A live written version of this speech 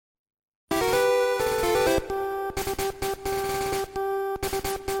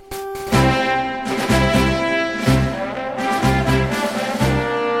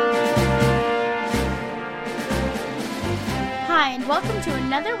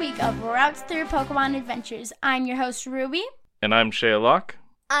another week of Routes Through Pokemon Adventures. I'm your host, Ruby. And I'm Shaylock.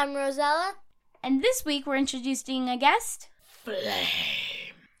 I'm Rosella. And this week we're introducing a guest, Flame.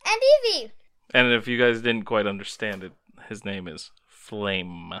 And Evie. And if you guys didn't quite understand it, his name is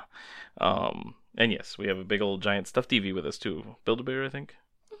Flame. And yes, we have a big old giant stuffed Eevee with us too. Build-A-Bear, I think.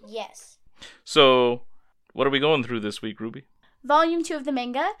 Yes. So, what are we going through this week, Ruby? Volume 2 of the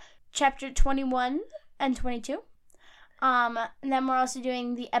manga, Chapter 21 and 22. And then we're also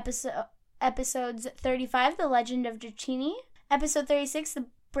doing the episodes 35, The Legend of Dratini. Episode 36, The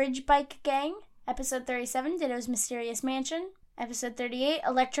Bridge Bike Gang. Episode 37, Ditto's Mysterious Mansion. Episode 38,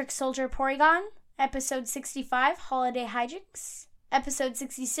 Electric Soldier Porygon. Episode 65, Holiday Hijinks. Episode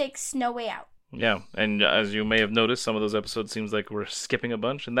 66, No Way Out. Yeah, and as you may have noticed, some of those episodes seems like we're skipping a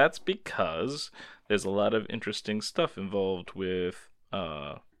bunch, and that's because there's a lot of interesting stuff involved with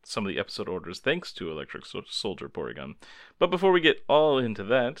some of the episode orders thanks to Electric Soldier Porygon. But before we get all into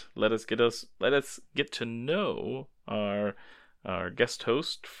that, let us get to know our guest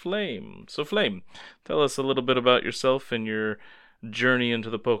host, Flame. So Flame, tell us a little bit about yourself and your journey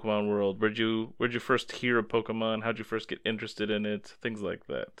into the Pokemon world. Where'd you first hear of Pokemon? How'd you first get interested in it? Things like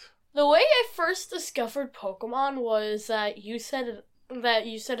that. The way I first discovered Pokemon was that you set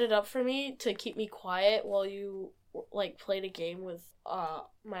it up for me to keep me quiet while you played a game with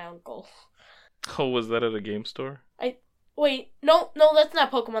my uncle. Oh, was that at a game store? Wait, no, that's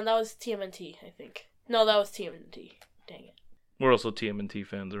not Pokemon. That was TMNT, I think. No, that was TMNT. Dang it. We're also TMNT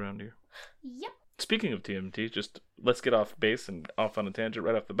fans around here. Yep. Speaking of TMNT, just let's get off base and off on a tangent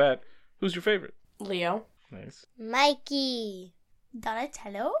right off the bat. Who's your favorite? Leo. Nice. Mikey.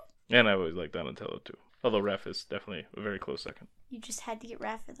 Donatello? And I always like Donatello too. Although Raph is definitely a very close second. You just had to get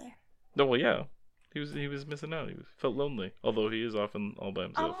Raph in there. Oh well, yeah. He was missing out. He felt lonely. Although he is often all by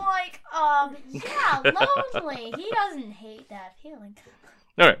himself. I'm like, yeah, lonely. He doesn't hate that feeling.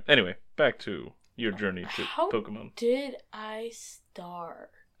 All right. Anyway, back to your journey to How Pokemon. did I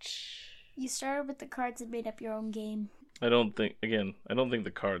start? You started with the cards and made up your own game. I don't think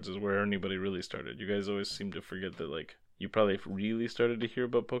the cards is where anybody really started. You guys always seem to forget that, you probably really started to hear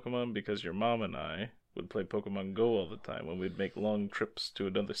about Pokemon because your mom and I would play Pokemon Go all the time when we'd make long trips to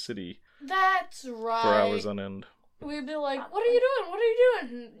another city. That's right. For hours on end. We'd be like, what are you doing? What are you doing?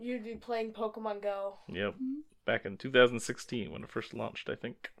 And you'd be playing Pokemon Go. Yep. Back in 2016 when it first launched, I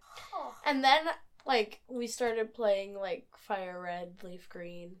think. And then, we started playing, Fire Red, Leaf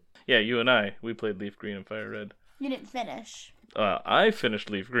Green. Yeah, you and we played Leaf Green and Fire Red. You didn't finish. I finished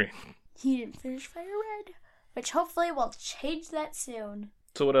Leaf Green. He didn't finish Fire Red, which hopefully will change that soon.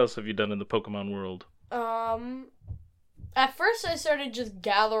 So what else have you done in the Pokemon world? At first I started just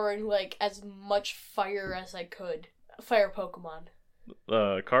gathering, as much fire as I could. Fire Pokemon.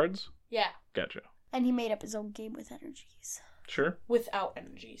 Cards? Yeah. Gotcha. And he made up his own game with energies. Sure. Without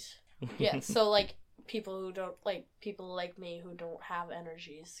energies. Yeah, so, people like me who don't have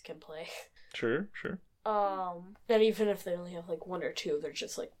energies can play. Sure. And even if they only have, one or two, they're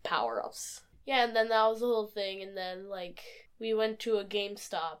just, power-ups. Yeah, and then that was the whole thing, and then, we went to a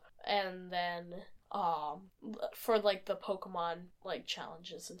GameStop, and then, for, the Pokemon,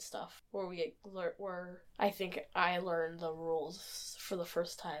 challenges and stuff, where I think I learned the rules for the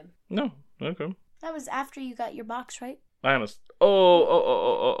first time. No, okay. That was after you got your box, right? I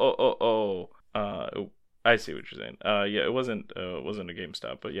see what you're saying. Yeah, it wasn't a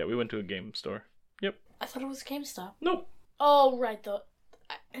GameStop, but yeah, we went to a game store. Yep. I thought it was GameStop. Nope. Oh, right,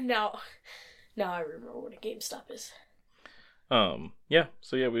 now I remember what a GameStop is. Yeah,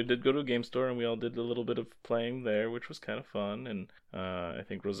 so yeah, we did go to a game store, and we all did a little bit of playing there, which was kind of fun, and I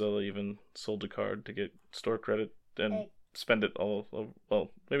think Rosella even sold a card to get store credit and spend it all,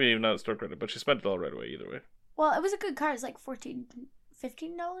 well, maybe even not store credit, but she spent it all right away either way. Well, it was a good card. It's $15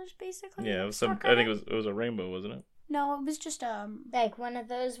 basically. Yeah, it was I think it was a rainbow, wasn't it? No, it was just one of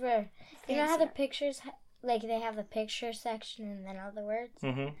those where you know how the pictures they have the picture section and then all the words.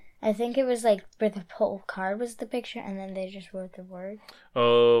 Mm-hmm. I think it was where the whole card was the picture and then they just wrote the word.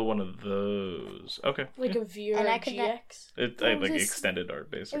 Oh, one of those. Okay. Like a Viewer And I GX. Extended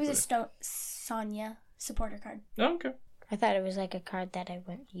art basically. It was a Sonya supporter card. Oh, okay. I thought it was a card that I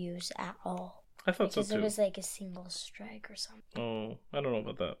wouldn't use at all. I thought so too. Because it was a single strike or something. Oh, I don't know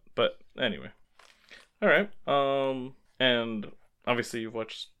about that. But anyway. Alright. And obviously you've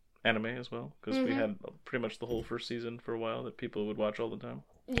watched anime as well. Because we had pretty much the whole first season for a while that people would watch all the time.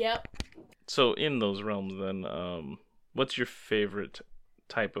 Yep. So in those realms then, what's your favorite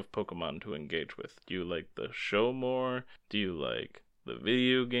type of Pokemon to engage with? Do you like the show more? Do you like the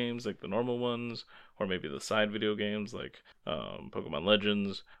video games, like the normal ones? Or maybe the side video games, like Pokemon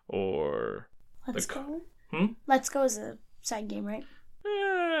Legends? Or... Let's Go? Hmm? Let's Go is a side game, right?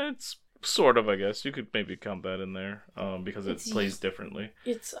 It's sort of, I guess. You could maybe count that in there, because it plays differently.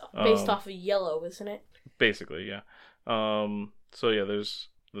 It's based off of yellow, isn't it? Basically, yeah. So yeah, there's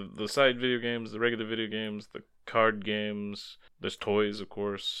the side video games, the regular video games, the card games. There's toys, of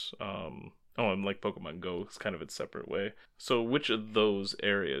course. And like Pokemon Go, it's kind of its separate way. So which of those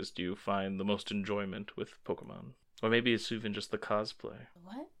areas do you find the most enjoyment with Pokemon? Or maybe it's even just the cosplay.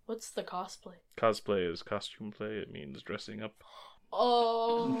 What? What's the cosplay? Cosplay is costume play. It means dressing up,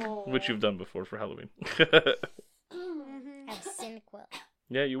 Oh. which you've done before for Halloween. I'm Cyndaquil.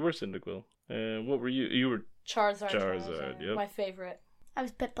 Yeah, you were Cyndaquil. And what were you? You were Charizard. yep. My favorite. I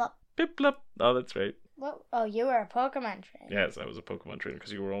was Piplup. Piplup. Oh, that's right. What? Oh, you were a Pokemon trainer. Yes, I was a Pokemon trainer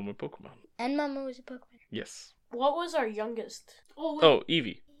because you were all my Pokemon. And Mama was a Pokemon. Yes. What was our youngest? Oh, wait. Oh,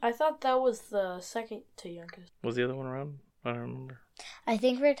 Eevee. I thought that was the second to youngest. Was the other one around? I don't remember. I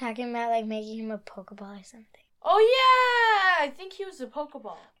think we're talking about like making him a Pokeball or something. Oh yeah, I think he was a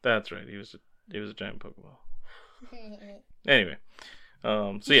Pokeball. That's right. He was a giant Pokeball. Anyway,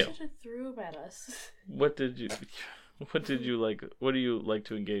 so yeah. Should have threw him at us. What did you like? What do you like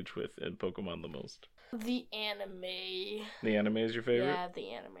to engage with in Pokemon the most? The anime. The anime is your favorite? Yeah,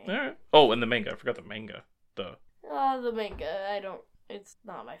 the anime. All right. Oh, and the manga. I forgot the manga. Duh. The manga. It's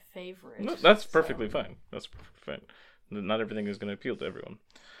not my favorite. No, that's perfectly fine. That's perfectly fine. Not everything is going to appeal to everyone.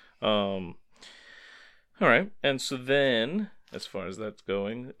 All right. And so then, as far as that's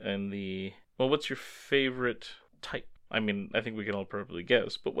going, what's your favorite type? I mean, I think we can all probably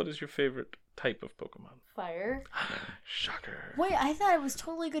guess, but what is your favorite type of Pokemon? Fire. Shocker. Wait, I thought it was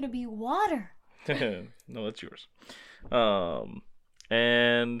totally going to be water. No, that's yours.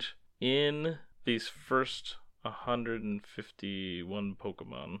 And in these first 151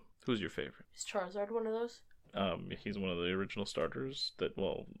 Pokemon, who's your favorite? Is Charizard one of those? He's one of the original starters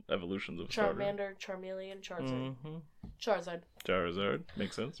evolutions of starter. Charmander, Charmeleon, Charizard. Mm-hmm. Charizard.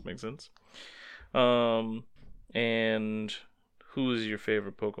 Makes sense. And who is your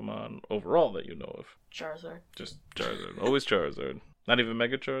favorite Pokemon overall that you know of? Charizard. Just Charizard. Always Charizard. Not even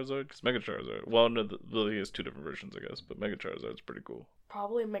Mega Charizard? Because Mega Charizard... Well, no, he has two different versions, I guess. But Mega Charizard's pretty cool.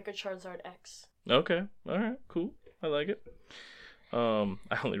 Probably Mega Charizard X. Okay. Alright. Cool. I like it. I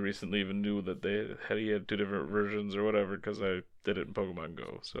only recently even knew that he had two different versions or whatever because I did it in Pokemon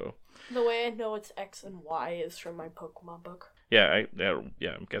Go, so... The way I know it's X and Y is from my Pokemon book. Yeah,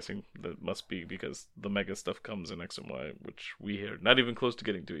 I'm guessing that must be because the Mega stuff comes in X and Y, which we are not even close to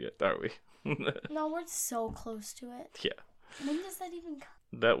getting to yet, are we? No, we're so close to it. Yeah. When does that even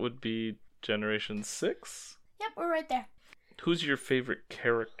come? That would be Generation 6? Yep, we're right there. Who's your favorite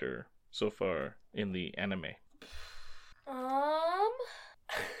character so far in the anime?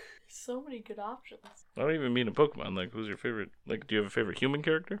 So many good options. I don't even mean a Pokemon. Like, who's your favorite? Like, do you have a favorite human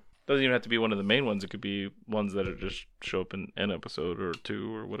character? Doesn't even have to be one of the main ones. It could be ones that are just show up in an episode or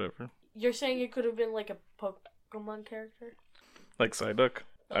two or whatever. You're saying it could have been like a Pokemon character? Like Psyduck.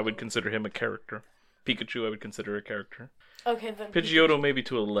 I would consider him a character. Pikachu, I would consider a character. Okay, then Pidgeotto, maybe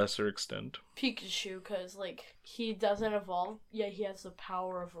to a lesser extent. Pikachu, because, like, he doesn't evolve, yet he has the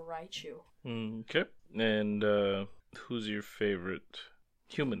power of a Raichu. Okay. And who's your favorite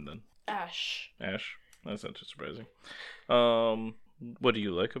human, then? Ash. Ash? That's not too surprising. What do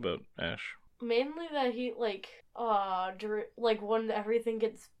you like about Ash? Mainly that he, when everything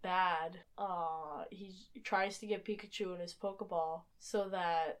gets bad, he tries to get Pikachu in his Pokeball so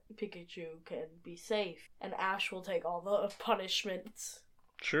that Pikachu can be safe, and Ash will take all the punishments.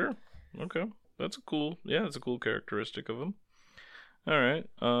 Sure. Okay. That's a cool characteristic of him. Alright.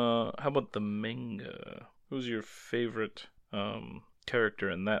 How about the manga? Who's your favorite, character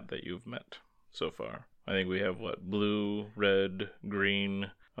in that you've met so far? I think we have, blue, red,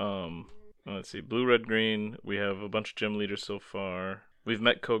 green, let's see, blue, red, green. We have a bunch of gym leaders so far. We've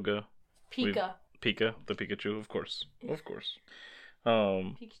met Koga. Pika, the Pikachu, of course.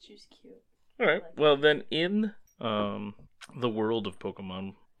 Pikachu's cute. Alright, well then in the world of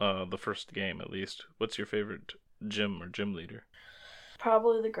Pokemon, the first game at least, what's your favorite gym or gym leader?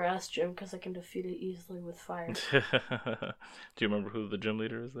 Probably the grass gym, because I can defeat it easily with fire. Do you remember who the gym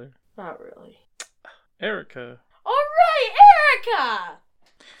leader is there? Not really. Erica. Alright, Erica!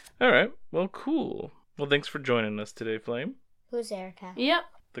 Alright, well cool. Well, thanks for joining us today, Flame. Who's Erica? Yep.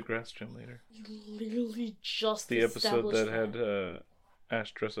 The grass gym leader. You literally just The episode that established had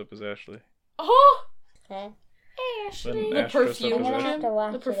Ash dress up as Ashley. Oh! Okay. Ashley. When The Ash dressed up perfume as I'm gonna Ashley. have gym? to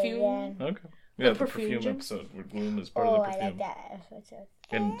watch The it perfume. again. Okay. Yeah, the perfume perfume gym? episode where Gloom is part Oh, of the I perfume. like that episode.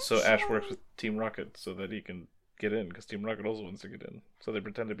 And so Ash works with Team Rocket so that he can get in, because Team Rocket also wants to get in. So they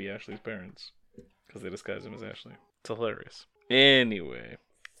pretend to be Ashley's parents, because they disguise him as Ashley. It's hilarious. Anyway,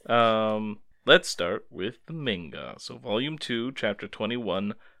 let's start with the manga. So Volume 2, Chapter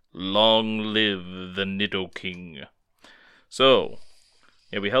 21, Long live the Nidoking. So,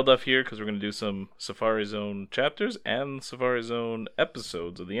 yeah, we held off here because we're going to do some Safari Zone chapters and Safari Zone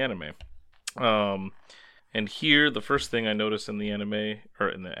episodes of the anime. And here, the first thing I noticed in the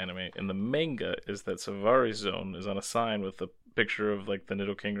manga, is that Safari Zone is on a sign with a picture of like the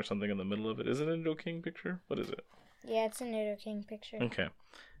Nidoking or something in the middle of it. Is it a Nidoking picture? What is it? Yeah, it's a Nidoking picture. Okay.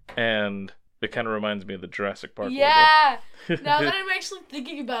 And it kind of reminds me of the Jurassic Park logo. Yeah! Now that I'm actually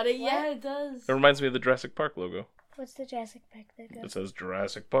thinking about it, yeah, it does. It reminds me of the Jurassic Park logo. What's the Jurassic Park logo? It says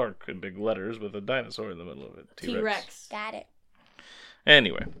Jurassic Park in big letters with a dinosaur in the middle of it. T-Rex. Got it.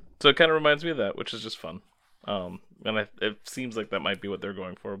 Anyway, so it kind of reminds me of that, which is just fun. It seems like that might be what they're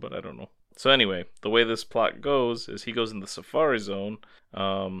going for, but I don't know. So anyway, the way this plot goes is he goes in the Safari Zone,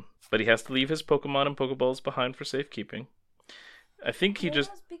 but he has to leave his Pokemon and Pokeballs behind for safekeeping. I think he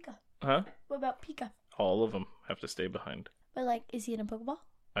just... Pika? Huh? What about Pika? All of them have to stay behind. But, like, is he in a Pokeball?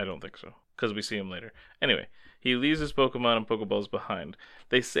 I don't think so, because we see him later. Anyway, he leaves his Pokemon and Pokeballs behind.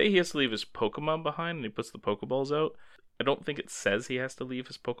 They say he has to leave his Pokemon behind, and he puts the Pokeballs out. I don't think it says he has to leave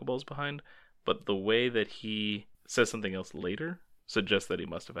his Pokeballs behind, but the way that he says something else later suggests that he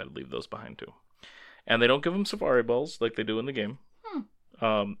must have had to leave those behind too. And they don't give him Safari Balls like they do in the game.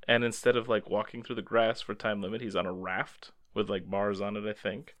 And instead of like walking through the grass for time limit, he's on a raft with like bars on it, I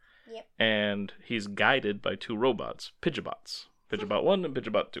think. Yep. And he's guided by two robots, Pidgeobots. Pidgeobot 1 and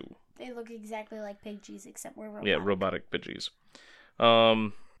Pidgeobot 2. They look exactly like Pidgeys, except we're robotic. Yeah, robotic Pidgeys.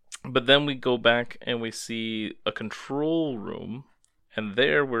 But then we go back and we see a control room, and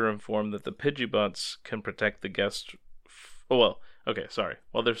there we're informed that the Pidgeobots can protect the guest. While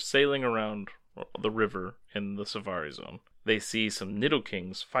they're sailing around the river in the Safari Zone, they see some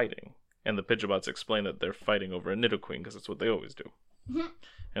Nidokings fighting, and the Pidgeobots explain that they're fighting over a Nidoqueen because that's what they always do.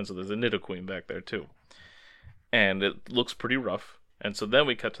 And so there's a Nidoqueen back there too. And it looks pretty rough. And so then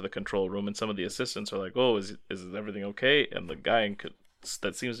we cut to the control room, and some of the assistants are like, "Oh, is everything okay?" And the guy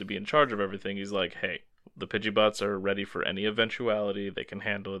that seems to be in charge of everything, he's like, "Hey, the Pidgeobots are ready for any eventuality. They can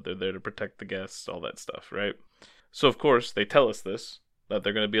handle it. They're there to protect the guests, all that stuff, right?" So, of course, they tell us this, that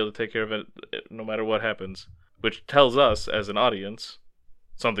they're going to be able to take care of it no matter what happens, which tells us, as an audience,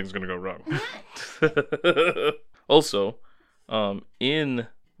 something's going to go wrong. Also, in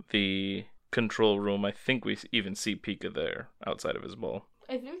the control room, I think we even see Pika there, outside of his ball.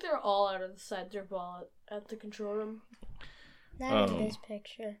 I think they're all out of the side their ball at the control room. Not in this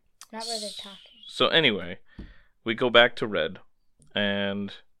picture. Not where they're talking. So anyway, we go back to Red,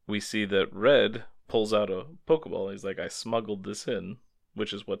 and we see that Red pulls out a Pokeball. He's like, "I smuggled this in,"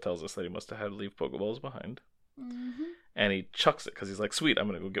 which is what tells us that he must have had to leave Pokeballs behind. Mm-hmm. And he chucks it because he's like, "Sweet, I'm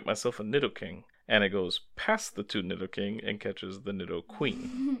going to go get myself a Nidoking." And it goes past the two Nidoking and catches the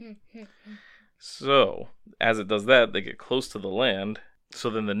Nidoqueen. So, as it does that, they get close to the land. So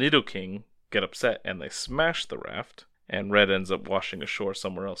then the Nidoking get upset and they smash the raft. And Red ends up washing ashore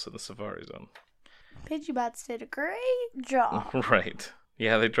somewhere else in the Safari Zone. Pidgeobots did a great job. Right.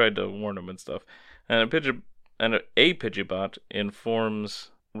 Yeah, they tried to warn him and stuff. And a Pidgeobot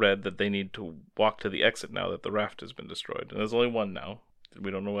informs Red that they need to walk to the exit now that the raft has been destroyed. And there's only one now. We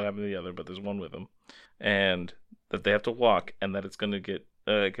don't know what happened to the other, but there's one with them. And that they have to walk, and that it's going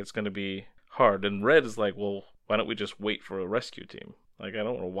to be hard. And Red is like, "Well, why don't we just wait for a rescue team? Like, I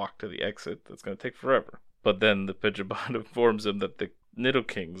don't want to walk to the exit. That's going to take forever." But then the Pidgeobot informs him that the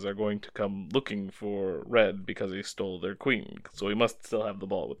Nidokings are going to come looking for Red because he stole their queen. So he must still have the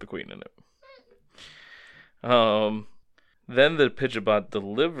ball with the queen in it. Then the Pidgeobot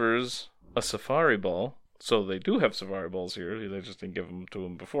delivers a Safari Ball. So they do have Safari Balls here. They just didn't give them to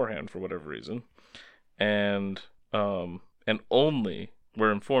him beforehand for whatever reason. And only,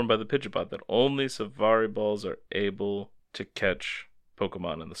 we're informed by the Pidgeobot that only Safari Balls are able to catch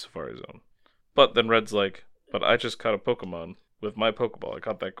Pokemon in the Safari Zone. But then Red's like, "But I just caught a Pokemon with my Pokeball. I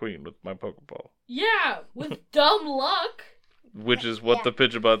caught that queen with my Pokeball." Yeah, with dumb luck. Which is what the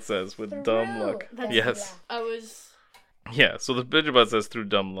Pidgeobot says, with dumb luck. Yes. Yeah, so the Pidgeobot says through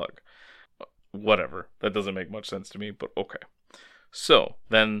dumb luck. Whatever. That doesn't make much sense to me, but okay. So,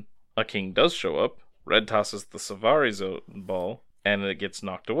 then a king does show up. Red tosses the Safari Zone ball, and it gets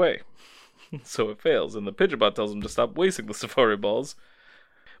knocked away. So it fails, and the Pidgeobot tells him to stop wasting the Safari Balls.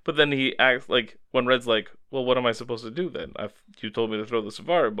 But then he acts like, when Red's like, "Well, what am I supposed to do then? You told me to throw the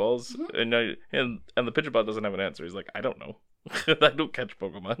Safari Balls," and now and the Pidgeobot doesn't have an answer. He's like, "I don't know. I don't catch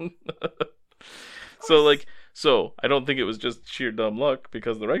Pokemon." So I don't think it was just sheer dumb luck,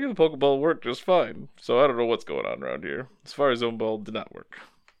 because the regular Pokeball worked just fine. So I don't know what's going on around here. Safari Zone Ball did not work.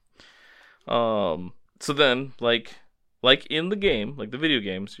 So then, like in the game, like the video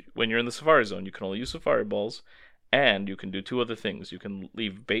games, when you're in the Safari Zone, you can only use Safari Balls, And you can do 2 other things. You can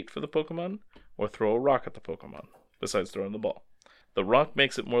leave bait for the Pokemon, or throw a rock at the Pokemon, besides throwing the ball. The rock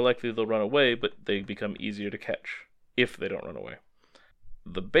makes it more likely they'll run away, but they become easier to catch, if they don't run away.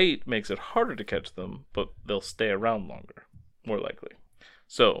 The bait makes it harder to catch them, but they'll stay around longer, more likely.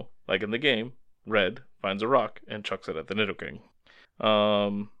 So, like in the game, Red finds a rock and chucks it at the Nidoking.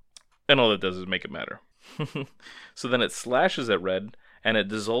 And all it does is make it matter. So then it slashes at Red, and it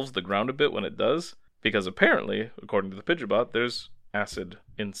dissolves the ground a bit when it does, because apparently, according to the Pidgeot, there's acid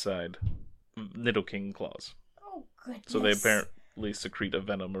inside Nidoking claws. Oh, goodness. So they apparently secrete a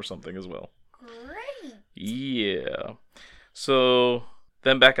venom or something as well. Great. Yeah. So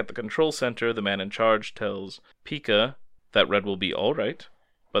then back at the control center, the man in charge tells Pika that Red will be alright,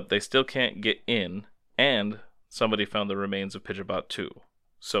 but they still can't get in, and somebody found the remains of Pidgeot 2.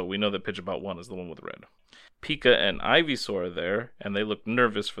 So we know that Pidgeot 1 is the one with Red. Pika and Ivysaur are there, and they look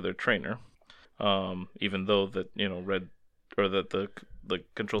nervous for their trainer. Even though that, Red, or that the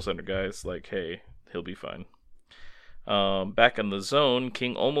control center guy is like, hey, he'll be fine. Back in the zone,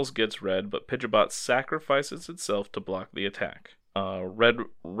 King almost gets Red, but Pidgeot sacrifices itself to block the attack. Red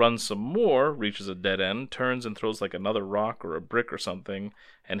runs some more, reaches a dead end, turns and throws like another rock or a brick or something,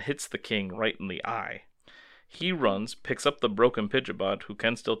 and hits the King right in the eye. He runs, picks up the broken Pidgeot, who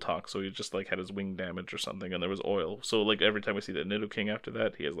can still talk, so he just had his wing damage or something, and there was oil. So every time we see the Nidoking after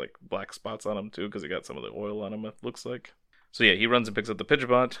that, he has black spots on him too, because he got some of the oil on him, it looks like. So yeah, he runs and picks up the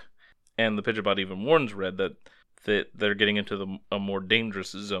Pidgeot, and the Pidgeot even warns Red that they're getting into a more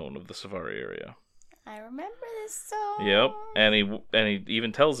dangerous zone of the Safari area. I remember this zone. Yep, and he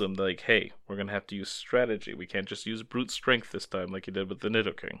even tells him, hey, we're going to have to use strategy. We can't just use brute strength this time like you did with the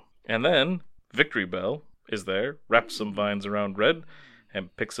Nidoking. And then Victory Bell is there, wraps some vines around Red,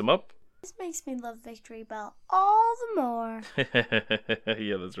 and picks him up. This makes me love Victory Bell all the more.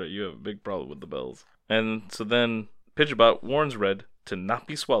 Yeah, that's right. You have a big problem with the bells. And so then Pidgeot warns Red to not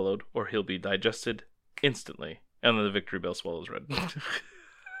be swallowed, or he'll be digested instantly. And then the Victory Bell swallows Red.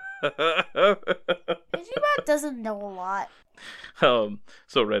 Pidgeot doesn't know a lot. So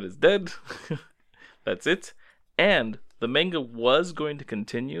Red is dead. That's it. And the manga was going to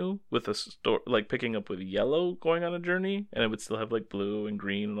continue with a story, picking up with Yellow going on a journey, and it would still have Blue and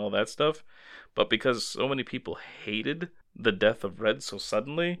Green and all that stuff. But because so many people hated the death of Red so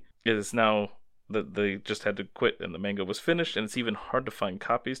suddenly, it is now that they just had to quit, and the manga was finished. And it's even hard to find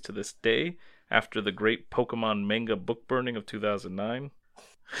copies to this day after the great Pokemon manga book burning of 2009.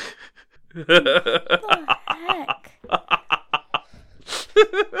 What the heck?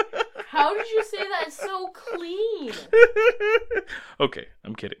 How did you say that so clean? Okay,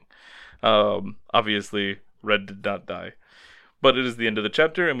 I'm kidding. Obviously, Red did not die. But it is the end of the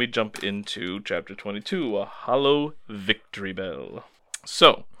chapter, and we jump into chapter 22, a hollow Victory Bell.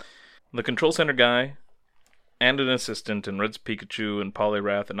 So, the control center guy and an assistant and Red's Pikachu and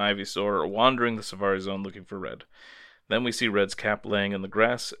Poliwrath and Ivysaur are wandering the Safari Zone looking for Red. Then we see Red's cap laying in the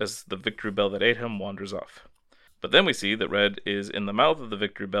grass as the Victory Bell that ate him wanders off. But then we see that Red is in the mouth of the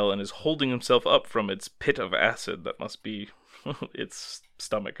Victory Bell and is holding himself up from its pit of acid. That must be its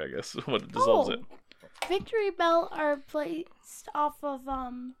stomach, I guess, when it dissolves it. Victory Bell are placed off of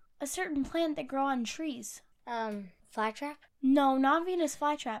a certain plant that grow on trees. Flytrap? No, not Venus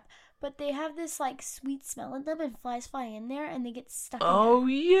flytrap. But they have this sweet smell in them, and flies fly in there, and they get stuck. Oh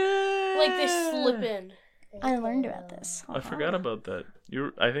yeah! They slip in. I learned about this. I forgot about that.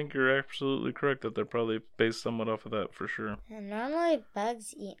 I think you're absolutely correct that they're probably based somewhat off of that for sure. And normally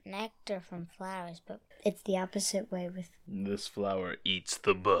bugs eat nectar from flowers, but it's the opposite way with... This flower eats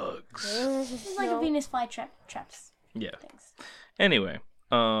the bugs. It's like a Venus flytraps. Yeah. Things. Anyway,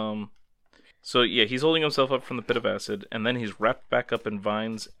 so yeah, he's holding himself up from the pit of acid, and then he's wrapped back up in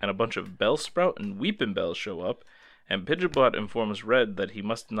vines, and a bunch of Bellsprout and Weeping Bells show up, and Pidgeot informs Red that he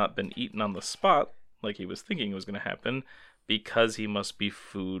must not have been eaten on the spot, like he was thinking was going to happen, because he must be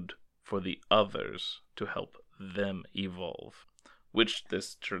food for the others to help them evolve, which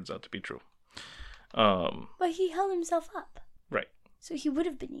this turns out to be true. But he held himself up. Right. So he would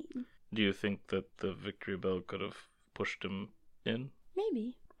have been eaten. Do you think that the Victory Bell could have pushed him in?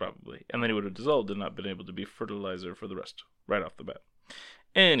 Maybe. Probably. And then he would have dissolved and not been able to be fertilizer for the rest, right off the bat.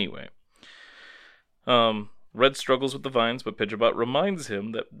 Anyway. Red struggles with the vines, but Pidgeot reminds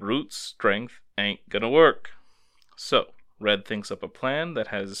him that brute strength ain't gonna work. So, Red thinks up a plan that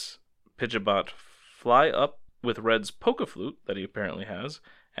has Pidgeot fly up with Red's Poké-Flute that he apparently has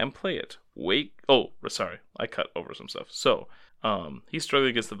and play it. I cut over some stuff. So, he's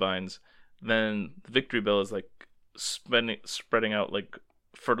struggling against the vines. Then the Victory Bell is spreading out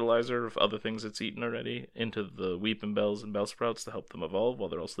fertilizer of other things it's eaten already into the Weeping Bells and Bellsprouts to help them evolve while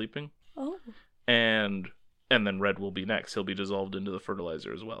they're all sleeping. Oh. And and then Red will be next. He'll be dissolved into the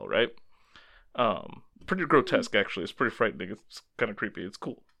fertilizer as well, right? Pretty grotesque, actually. It's pretty frightening. It's kind of creepy. It's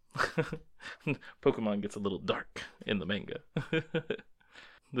cool. Pokemon gets a little dark in the manga.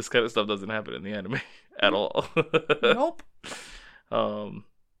 This kind of stuff doesn't happen in the anime at all. Nope.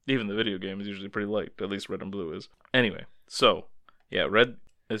 Even the video game is usually pretty light. At least Red and Blue is. Anyway, so, yeah, Red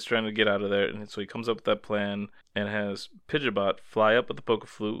is trying to get out of there, and so he comes up with that plan and has Pidgeabot fly up with the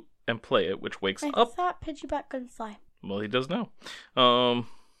Pokeflute and play it, which wakes up. I thought Pidgeabot couldn't fly. Well, he does now.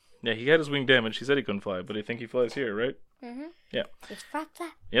 Yeah, he had his wing damage. He said he couldn't fly, but I think he flies here, right? Mm-hmm. Yeah. It's flat.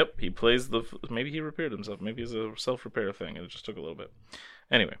 Yep, he plays maybe he repaired himself. Maybe it's a self-repair thing, and it just took a little bit.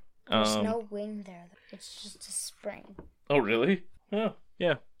 Anyway. There's no wing there. It's just a spring. Oh, really? Oh,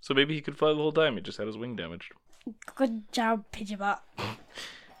 yeah. So maybe he could fly the whole time. He just had his wing damaged. Good job, Pidgeabot.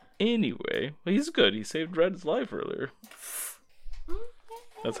 Anyway, well, he's good. He saved Red's life earlier.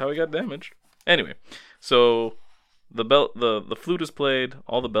 That's how he got damaged. Anyway, so the flute is played.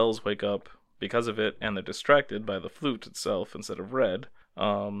 All the bells wake up because of it, and they're distracted by the flute itself instead of Red.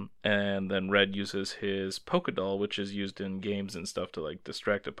 And then Red uses his Pokédoll, which is used in games and stuff to like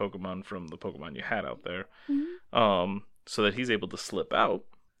distract a Pokemon from the Pokemon you had out there. Mm-hmm. So that he's able to slip out,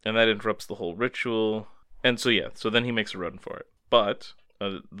 and that interrupts the whole ritual. And so yeah, so then he makes a run for it. But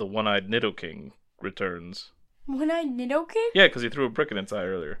the one-eyed Nidoking returns. One-eyed Nidoking? Yeah, because he threw a brick in its eye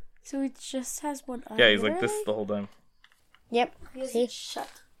earlier. So it just has one eye. Yeah, he's like this the whole time. Yep. See? Shut.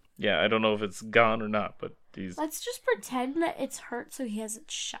 Yeah, I don't know if it's gone or not, but he's... Let's just pretend that it's hurt so he has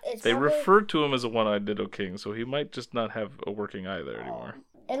it shut. They refer to him as a one-eyed Nidoking, so he might just not have a working eye there anymore.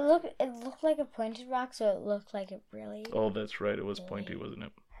 It looked like a pointed rock, so it looked like it really... Oh, that's right. It was pointy, wasn't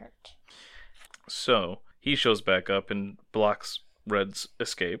it? Hurt. So, he shows back up and blocks Red's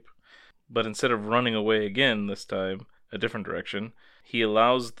escape. But instead of running away again this time, a different direction, he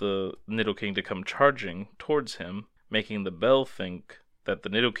allows the Nidoking to come charging towards him, making the Bell think that the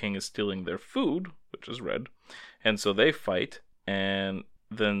Nidoking is stealing their food, which is Red. And so they fight, and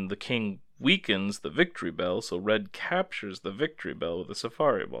then the king weakens the Victory Bell, so Red captures the Victory Bell with a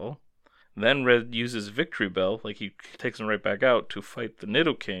Safari Ball. Then Red uses Victory Bell, like he takes him right back out, to fight the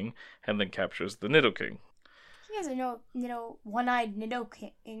Nidoking, and then captures the Nidoking. He has a one-eyed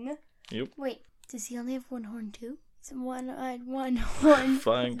Nidoking. Yep. Wait, does he only have one horn too? It's a one-eyed, one horn.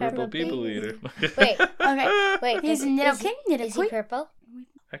 Flying purple people eater. Wait. Okay. Wait. He's Nidoking. Is he purple?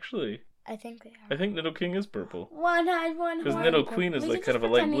 Actually, I think they are. I think Nidoking is purple. One-eyed, one horn. Because Nidoqueen is like kind of a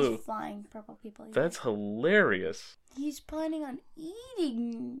light blue. He's flying purple people eater. That's hilarious. He's planning on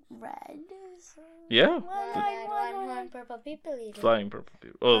eating Red. So Yeah. One-eyed, One horn purple people eater. Flying purple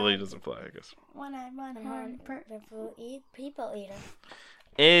people. Oh, he doesn't fly, I guess. One-eyed, one horn purple people eater.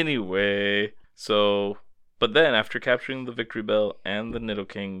 Anyway, but then after capturing the Victory Bell and the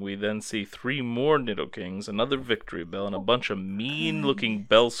Nidoking, we then see 3 more Nidokings, another Victory Bell, and a bunch of mean-looking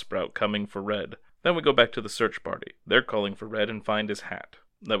Bellsprout coming for Red. Then we go back to the search party. They're calling for Red and find his hat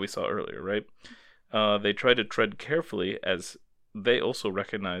that we saw earlier, right? They try to tread carefully as they also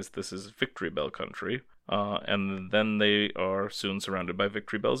recognize this is Victory Bell country, and then they are soon surrounded by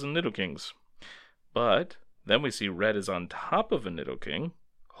Victory Bells and Nidokings. But then we see Red is on top of a Nidoking,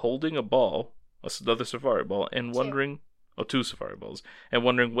 holding a ball, another Safari Ball, and wondering... 2 Safari Balls, and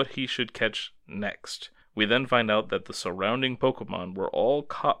wondering what he should catch next. We then find out that the surrounding Pokemon were all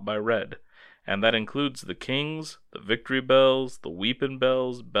caught by Red, and that includes the Kings, the Victory Bells, the Weepin'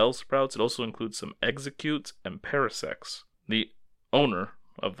 Bells, Bellsprouts. It also includes some Executes and Parasects. The owner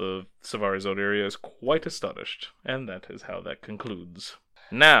of the Safari Zone area is quite astonished, and that is how that concludes.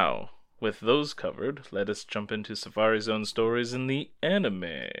 Now, with those covered, let us jump into Safari Zone stories in the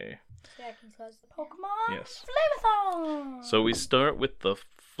anime. Pokemon Yes. Flame-a-thon! So we start with the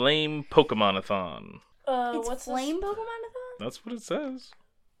Flame Pokemon-a-thon. It's what's Flame this? Pokemon-a-thon? That's what it says.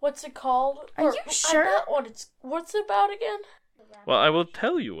 What's it called? Are you sure? What's it about again? Well, I will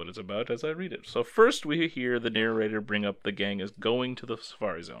tell you what it's about as I read it. So first we hear the narrator bring up the gang is going to the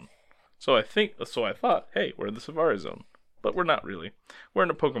Safari Zone. So I thought, hey, we're in the Safari Zone. But we're not really. We're in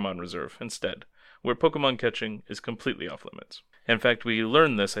a Pokemon reserve instead, where Pokemon catching is completely off limits. In fact, we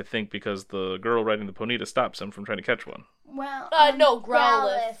learned this, I think, because the girl riding the Ponyta stops him from trying to catch one. Well, no,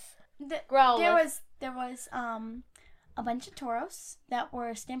 Growlithe. Growlithe. There was a bunch of Tauros that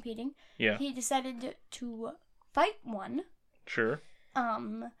were stampeding. Yeah. He decided to fight one. Sure.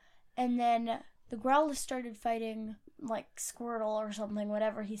 And then the Growlithe started fighting like Squirtle or something,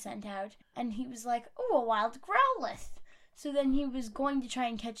 whatever he sent out, and he was like, "Oh, a wild Growlithe." So then he was going to try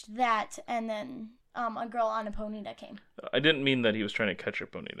and catch that, and then a girl on a Ponyta came. I didn't mean that he was trying to catch a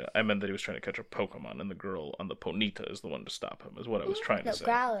Ponyta. I meant that he was trying to catch a Pokemon, and the girl on the Ponyta is the one to stop him, is what I was trying to say.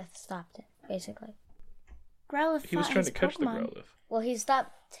 Growlithe stopped it, basically. Growlithe He was fought trying his to catch the Pokemon. Growlithe. Well, he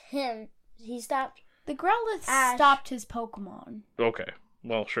stopped him. He stopped. The Growlithe Ash. stopped his Pokemon. Okay,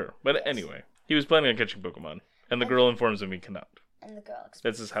 well, sure. But Yes. anyway, he was planning on catching Pokemon, and the girl informs him he cannot. And the girl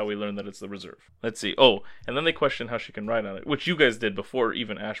explained. This is how we learn that it's the reserve. Let's see. Oh, and then they question how she can ride on it, which you guys did before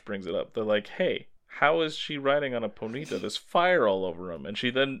even Ash brings it up. They're like, hey, how is she riding on a Ponyta? There's fire all over him.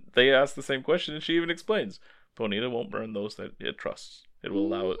 And they ask the same question, and she even explains, Ponyta won't burn those that it trusts. It will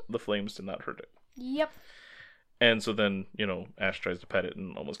allow the flames to not hurt it. Yep. And so then, Ash tries to pet it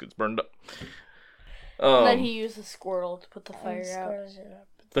and almost gets burned up. And then he uses Squirtle to put the fire out. Squirrels it up.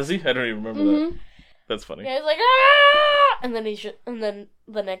 Does he? I don't even remember that. That's funny. Yeah, he's like, ah! And then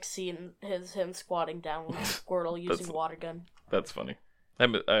the next scene is him squatting down with Squirtle using a water gun. That's funny.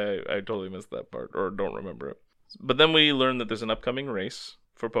 I totally missed that part, or don't remember it. But then we learn that there's an upcoming race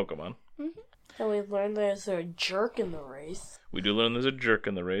for Pokemon. And we learned there's a jerk in the race. We do learn there's a jerk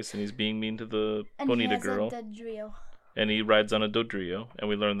in the race, and he's being mean to the And he Ponyta has girl. a Dodrio. And he rides on a Dodrio, and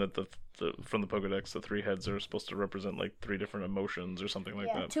we learn that from the Pokedex, the 3 heads are supposed to represent like 3 different emotions or something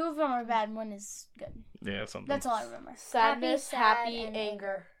like that. 2 of them are bad, 1 is good. Yeah, something. That's all I remember. Sadness, Happy, happy, sad, and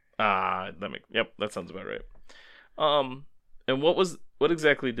anger. That sounds about right. And what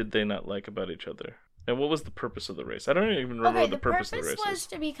exactly did they not like about each other? And what was the purpose of the race? I don't even remember what the purpose of the race was is.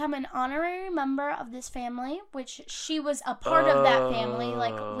 to become an honorary member of this family, which she was a part of that family,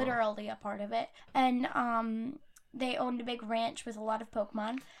 like literally a part of it. And they owned a big ranch with a lot of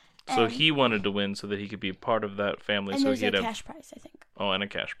Pokemon. So he wanted to win so that he could be part of that family. And so there's he'd a have cash prize, I think. Oh, and a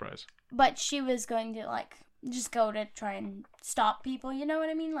cash prize. But she was going to just go to try and stop people. You know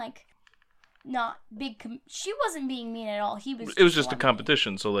what I mean? Not big. She wasn't being mean at all. It was just a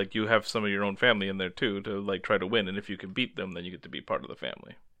competition. So you have some of your own family in there too to try to win. And if you can beat them, then you get to be part of the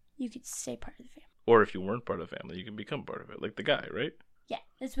family. You could stay part of the family. Or if you weren't part of the family, you can become part of it, like the guy, right? Yeah,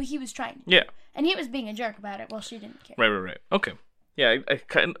 that's what he was trying. Yeah. And he was being a jerk about it. Well, she didn't care. Right. Okay. Yeah,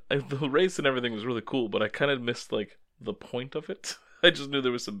 the race and everything was really cool, but I kind of missed the point of it. I just knew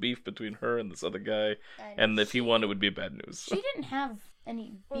there was some beef between her and this other guy, and if he won, it would be bad news. She didn't have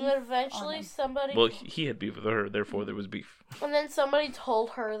any beef. And then eventually somebody. Well, he had beef with her, therefore there was beef. And then somebody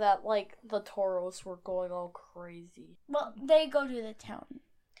told her that the Tauros were going all crazy. Well, they go to the town.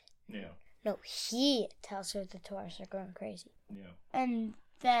 Yeah. No, he tells her the Tauros are going crazy. Yeah. And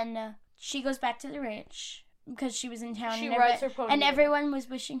then she goes back to the ranch because she was in town. She rides her pony. And everyone was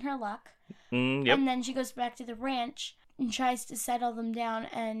wishing her luck. Yep. And then she goes back to the ranch and tries to settle them down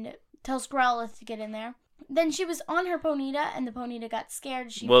and tells Growlithe to get in there. Then she was on her Ponyta, and the Ponyta got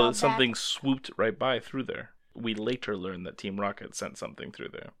scared. Something swooped right by through there. We later learned that Team Rocket sent something through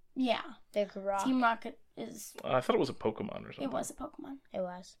there. Yeah. The Rocket. Team Rocket is... I thought it was a Pokemon or something. It was a Pokemon. It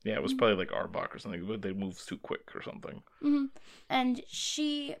was. Yeah, it was probably like Arbok or something, but they moved too quick or something. Mm-hmm. And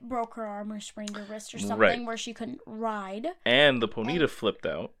she broke her arm or sprained her wrist or something where she couldn't ride. And the Ponyta flipped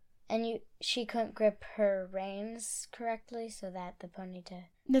out. And she couldn't grip her reins correctly, so that the Ponyta...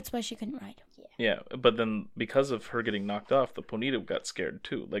 That's why she couldn't ride. Yeah, but then because of her getting knocked off, the Ponyta got scared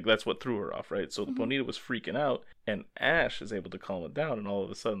too. That's what threw her off, right? So the Ponyta was freaking out, and Ash is able to calm it down, and all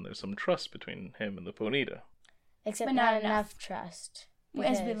of a sudden there's some trust between him and the Ponyta. Except but not enough trust.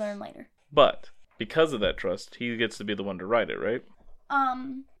 As we learn later. But because of that trust, he gets to be the one to ride it, right?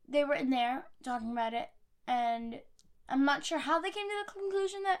 They were in there talking about it, and I'm not sure how they came to the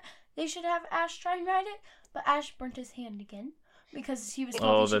conclusion that they should have Ash try and ride it, but Ash burnt his hand again because he was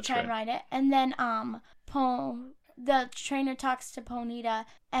told he should try and ride it. And then the trainer talks to Ponyta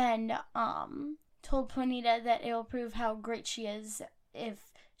and told Ponyta that it will prove how great she is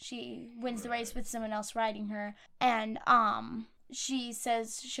if she wins the race with someone else riding her. And she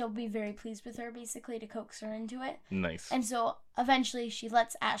says she'll be very pleased with her, basically, to coax her into it. Nice. And so eventually she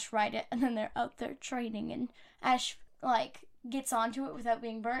lets Ash ride it, and then they're out there training, and Ash gets onto it without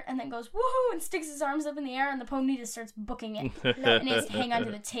being burnt, and then goes woohoo and sticks his arms up in the air, and the Ponyta starts booking it, and he's hanging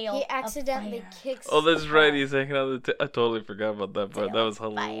onto the tail. He accidentally kicks. Oh, that's right. He's hanging on the tail. I totally forgot about that part. That was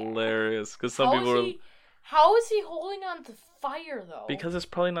hilarious because some people were. How is he holding on to fire though? Because it's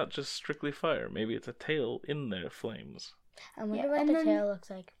probably not just strictly fire. Maybe it's a tail in there flames. I wonder what the tail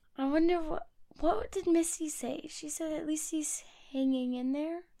looks like. I wonder what did Missy say? She said at least he's hanging in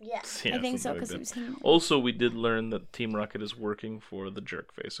there. Yeah, I think so because he was hanging. Also, we did learn that Team Rocket is working for the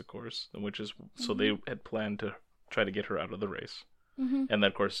jerk face, of course, which is so they had planned to try to get her out of the race, and then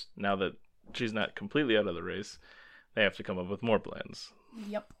of course now that she's not completely out of the race, they have to come up with more plans.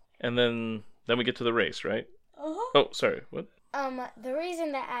 Yep. And then we get to the race, right? Oh, sorry. What? The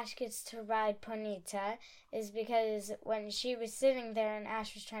reason that Ash gets to ride Ponyta is because when she was sitting there and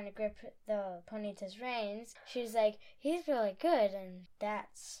Ash was trying to grip the Ponyta's reins, she was like, he's really good, and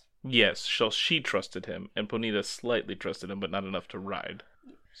that's Yes, she trusted him, and Ponyta slightly trusted him, but not enough to ride.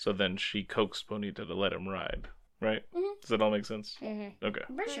 So then she coaxed Ponyta to let him ride, right? Mm-hmm. Does that all make sense? Mm-hmm. Okay.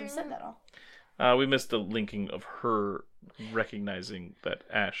 I'm pretty sure we said that all. We missed the linking of her recognizing that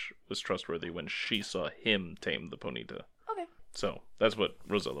Ash was trustworthy when she saw him tame the Ponyta. Okay. So that's what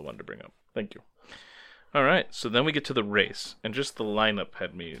Rosella wanted to bring up. Thank you. All right, so then we get to the race, and just the lineup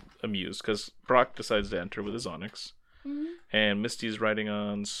had me amused, because Brock decides to enter with his Onyx, and Misty's riding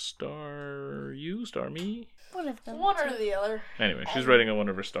on Star Me? One of them. One or the other. Anyway, she's riding on one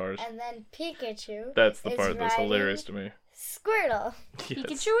of her stars. And then Pikachu. That's the is part that's riding hilarious to me. Squirtle. Yes.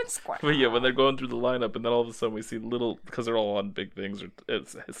 Pikachu and Squirtle. But yeah, when they're going through the lineup, and then all of a sudden we see little, because they're all on big things, or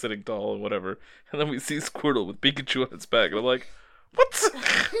it's sitting tall and whatever, and then we see Squirtle with Pikachu on its back, and I'm like, what?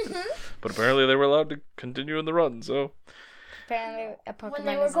 But apparently they were allowed to continue in the run, so. Apparently, a Pokemon When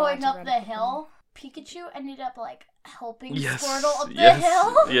they were is allowed going to up run the a Pokemon. hill, Pikachu ended up like helping Yes. Squirtle up the yes.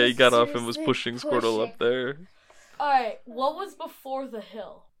 hill. Yeah, he got off and was Seriously pushing Squirtle up there. Alright, what was before the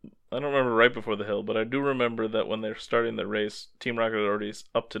hill? I don't remember right before the hill, but I do remember that when they're starting the race, Team Rocket are already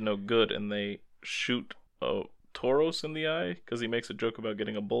up to no good, and they shoot Tauros in the eye, because he makes a joke about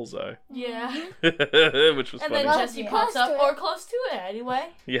getting a bullseye. Yeah. Which was And funny. then Jessie yeah. pops Close up, to it. or close to it anyway.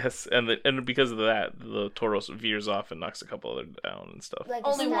 Yes, and because of that, the Tauros veers off and knocks a couple other down and stuff. Like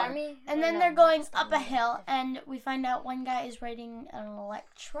Only a one. Starmie? And Or then no, they're going not up a Starmie. hill, and we find out one guy is riding an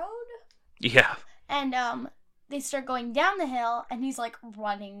electrode, Yeah. and they start going down the hill, and he's like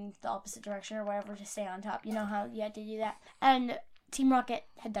running the opposite direction or whatever to stay on top. You know how you had to do that. And Team Rocket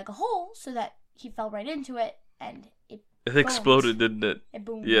had dug a hole so that he fell right into it, and It exploded, didn't it? it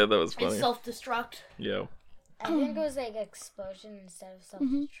boomed. Yeah, that was And funny. self-destruct. Yeah. I think it was like explosion instead of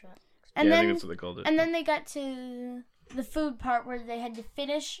self-destruct. And yeah, I then think that's what they called it. and then they got to the food part where they had to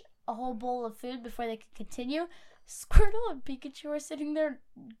finish a whole bowl of food before they could continue. Squirtle and Pikachu are sitting there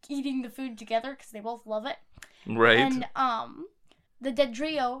eating the food together because they both love it. Right. And the dead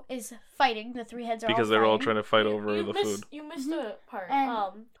trio is fighting. The three heads are Because all they're all fighting. trying to fight over You the missed, food. You missed a part.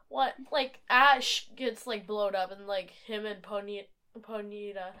 And- What, like, Ash gets, like, blowed up, and, like, him and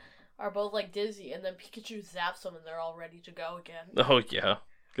Ponyta are both, like, dizzy, and then Pikachu zaps them, and they're all ready to go again. Oh, yeah.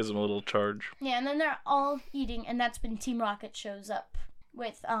 Gives them a little charge. Yeah, and then they're all eating, and that's when Team Rocket shows up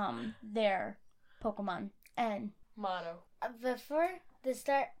with their Pokemon. And Motto. Before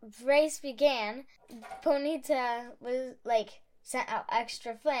the race began, Ponyta was like sent out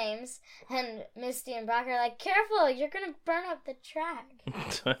extra flames, and Misty and Brock are like, "Careful, you're gonna burn up the track."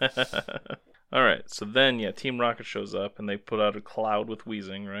 Alright, so then, yeah, Team Rocket shows up, and they put out a cloud with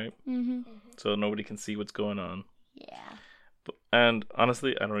Weezing, right? So nobody can see what's going on. yeah, And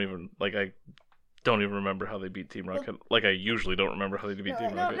honestly, I don't even remember how they beat Team Rocket. Like, I usually don't remember how they beat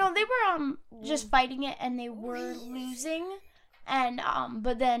Team Rocket. no, they were just fighting it, and they were losing. And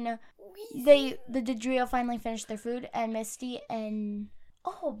but then the Dodrio finally finished their food, and Misty and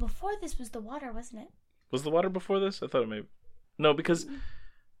before this was the water, wasn't it? Was the water before this? I thought it may. No, because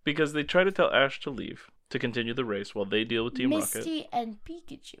they try to tell Ash to leave to continue the race while they deal with Team Rocket. Misty and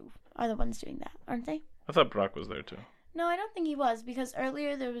Pikachu are the ones doing that, aren't they? I thought Brock was there too. No, I don't think he was, because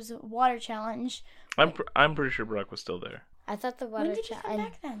earlier there was a water challenge. I'm pretty sure Brock was still there. I thought the When water did he come challenge.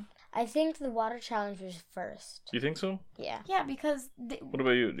 back then? I think the water challenge was first. Do you think so? Yeah. Yeah, because What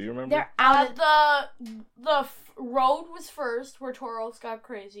about you? Do you remember? they're out of The road was first, where Tauros got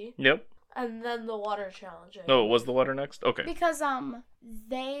crazy, Yep. and then the water challenge. Oh, was the water next? Okay. because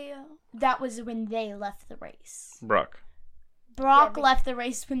that was when they left the race. Brock. Brock Yeah, left the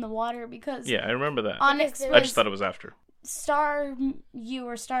race when the water because Yeah, I remember that. Onyx Because it I was just thought it was after. Star you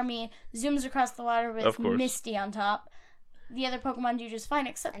or Star Me zooms across the water with Of course. Misty on top. The other Pokemon do just fine,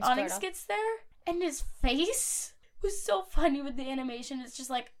 except And Onyx Squirtle. gets there, and his face was so funny with the animation. It's just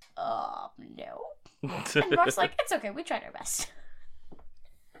like, oh no. And Brock's like, it's okay, we tried our best.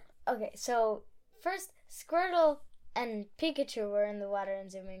 Okay, so first Squirtle and Pikachu were in the water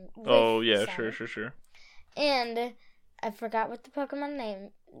and zooming. with Oh, yeah, Sonic. sure. And I forgot what the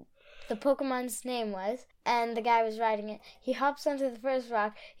Pokemon's name was, and the guy was riding it. He hops onto the first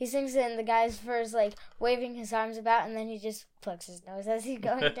rock, he sinks in, the guy's first, like, waving his arms about, and then he just plucks his nose as he's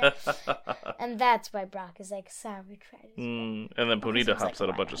going down. And that's why Brock is like, sorry, we tried it. And then Because Ponyta it was hops like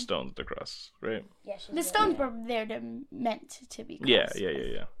out a bunch of lion. stones to cross, right? Yeah, she The did. stones were there meant to be Yeah. crossed.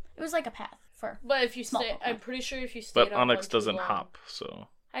 Yeah. It was like a path for. But if you Small stay, Pokemon. I'm pretty sure if you stayed But on Onyx one too doesn't long- hop, so.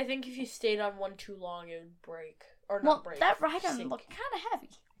 I think if you stayed on one too long, it would break. Or not Well, break. that ride on sink. looked kind of heavy.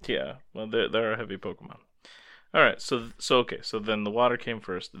 Yeah, well, they're a heavy Pokemon. All right, so then the water came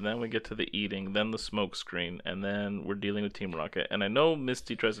first, and then we get to the eating, then the smoke screen, and then we're dealing with Team Rocket. And I know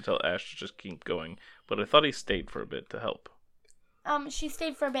Misty tries to tell Ash to just keep going, but I thought he stayed for a bit to help. She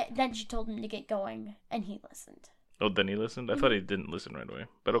stayed for a bit, then she told him to get going, and he listened. Oh, then he listened? I thought he didn't listen right away,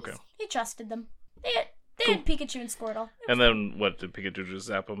 but okay. He trusted them. They had Pikachu and Squirtle. And then, what, did Pikachu just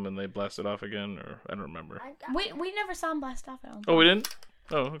zap him and they blasted off again? Or I don't remember. We never saw him blast off at all. Oh, we didn't?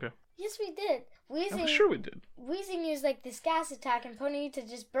 Oh, okay. Yes, we did. I'm sure we did. Weezing used like this gas attack, and Ponyta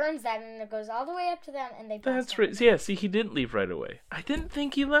just burns that, and it goes all the way up to them, and they. That's right. Yeah, see, he didn't leave right away. I didn't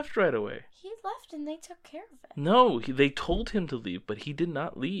think he left right away. He left, and they took care of it. No, they told him to leave, but he did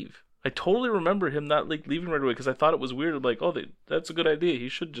not leave. I totally remember him not leaving right away because I thought it was weird. Like, oh, that's a good idea. He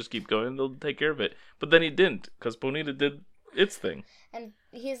should just keep going. They'll take care of it. But then he didn't because Ponyta did its thing. And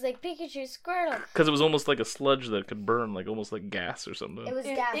he's like, Pikachu, Squirtle. Because it was almost like a sludge that could burn, like almost like gas or something. It was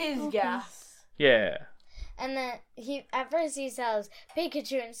gas. It is gas. Yeah. And then at first he tells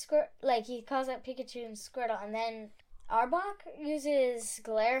Pikachu and Squirtle, like he calls out Pikachu and Squirtle, and then Arbok uses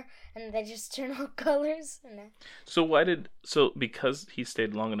glare, and they just turn all colors. So because he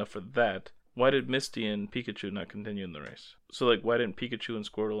stayed long enough for that, why did Misty and Pikachu not continue in the race? So like, why didn't Pikachu and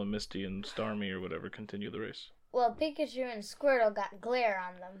Squirtle and Misty and Starmie or whatever continue the race? Well, Pikachu and Squirtle got glare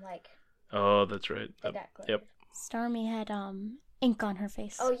on them, like. Oh, that's right. They got glare. Yep. Starmie had ink on her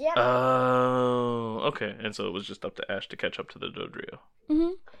face. Oh yeah. Oh, okay. And so it was just up to Ash to catch up to the Dodrio.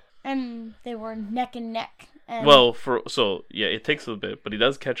 Mm-hmm. And they were neck and neck. And Well, it takes a bit, but he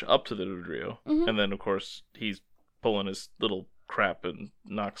does catch up to the Dodrio, and then of course he's pulling his little crap and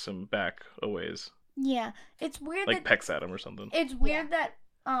knocks him back a ways, yeah, it's weird like that pecks at him or something. it's weird that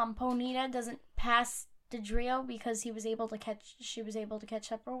Ponyta doesn't pass Dodrio because she was able to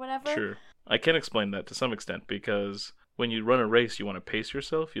catch up or whatever. Sure, I can explain that to some extent because when you run a race, you want to pace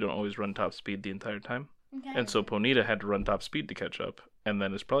yourself. You don't always run top speed the entire time. Okay. And so Ponyta had to run top speed to catch up, and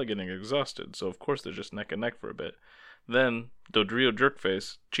then is probably getting exhausted. So of course they're just neck and neck for a bit. Then Dodrio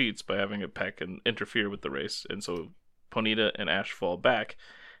Jerkface cheats by having it peck and interfere with the race, and so Ponyta and Ash fall back.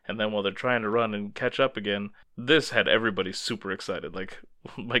 And then while they're trying to run and catch up again, this had everybody super excited. Like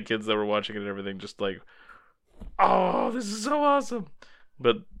my kids that were watching it and everything, just like, oh, this is so awesome!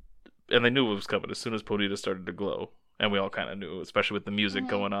 And they knew it was coming as soon as Ponyta started to glow. And we all kind of knew, especially with the music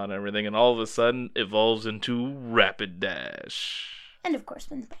going on and everything. And all of a sudden, evolves into Rapid Dash. And of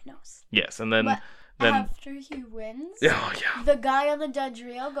course wins by nose. Yes, and then After he wins, oh yeah, the guy on the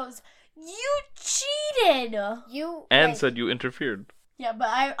Dodrio goes, "You cheated!" said you interfered. Yeah,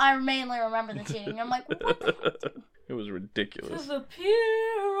 but I mainly remember the cheating. I'm like, what the It was ridiculous. To the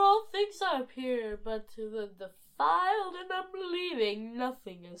pure, all things are pure, but to the defiled and unbelieving,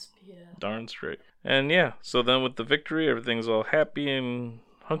 nothing is pure. Darn straight. And yeah, so then with the victory, everything's all happy and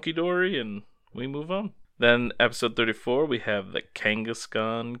hunky-dory, and we move on. Then, episode 34, we have the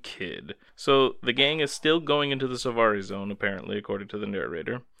Kangaskhan Kid. So, the gang is still going into the Savari Zone, apparently, according to the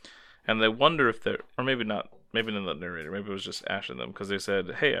narrator. And they wonder if they're, or maybe not the narrator, maybe it was just Ash and them, because they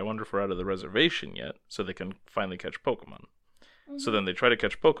said, hey, I wonder if we're out of the reservation yet, so they can finally catch Pokemon. Mm-hmm. So then they try to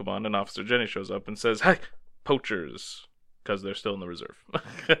catch Pokemon, and Officer Jenny shows up and says, hey, poachers, because they're still in the reserve.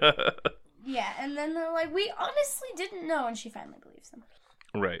 Yeah, and then they're like, we honestly didn't know, and she finally believes them.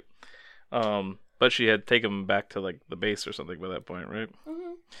 Right. But she had taken them back to, like, the base or something by that point, right?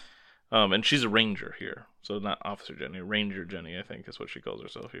 Mm-hmm. And she's a ranger here. So not Officer Jenny, Ranger Jenny, I think is what she calls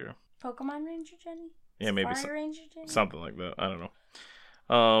herself here. Pokemon Ranger Jenny? Yeah, maybe Ranger Jenny? Something like that. I don't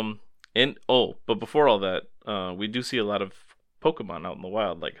know. But before all that, we do see a lot of Pokemon out in the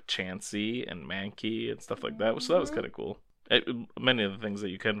wild, like Chansey and Mankey and stuff like that. So that was kind of cool. Many of the things that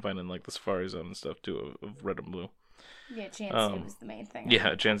you can find in, like, the Safari Zone and stuff, too, of Red and Blue. Yeah, Chansey was the main thing.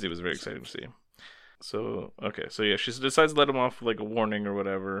 Yeah, Chansey was very exciting to see. So, okay, so yeah, she decides to let him off like a warning or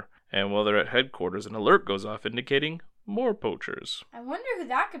whatever, and while they're at headquarters, an alert goes off indicating more poachers. I wonder who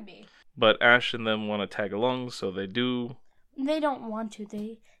that could be. But Ash and them want to tag along, so they do. They don't want to.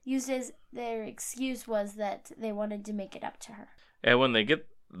 They their excuse was that they wanted to make it up to her. And when they get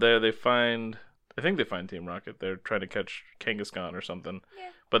there, I think they find Team Rocket. They're trying to catch Kangaskhan or something.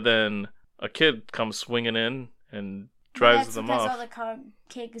 Yeah. But then a kid comes swinging in and drives them off. That's because all the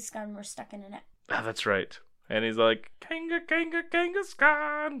Kangaskhan were stuck in a net. Ah, that's right. And he's like,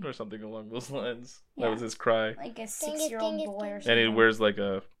 Kangaskhan, or something along those lines. Yeah. That was his cry. Like a 6-year-old boy or something. And he wears like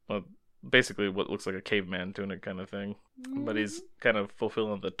a basically what looks like a caveman tunic kind of thing. Mm-hmm. But he's kind of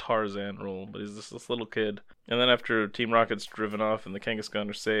fulfilling the Tarzan role. But he's just this little kid. And then after Team Rocket's driven off and the Kangaskhan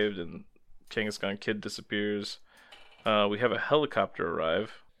are saved and Kangaskhan Kid disappears, we have a helicopter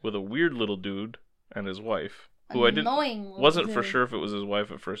arrive with a weird little dude and his wife. Who wasn't for sure if it was his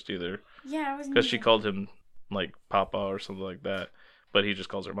wife at first either. Yeah, I wasn't. Because she called him like Papa or something like that, but he just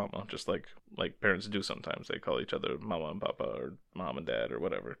calls her Mama, just like parents do sometimes. They call each other Mama and Papa or Mom and Dad or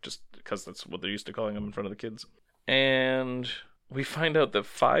whatever, just because that's what they're used to calling them in front of the kids. And we find out that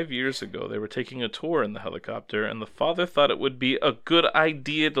 5 years ago they were taking a tour in the helicopter, and the father thought it would be a good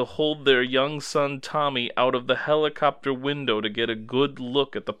idea to hold their young son Tommy out of the helicopter window to get a good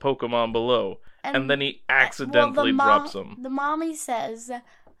look at the Pokemon below. And then he accidentally drops him. The mommy says,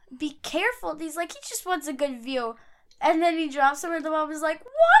 be careful. He's like, he just wants a good view. And then he drops him, and the mom is like,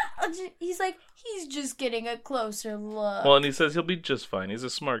 what? He's like, he's just getting a closer look. Well, and he says he'll be just fine. He's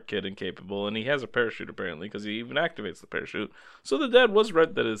a smart kid and capable, and he has a parachute, apparently, because he even activates the parachute. So the dad was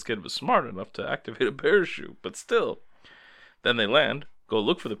right that his kid was smart enough to activate a parachute, but still. Then they land, go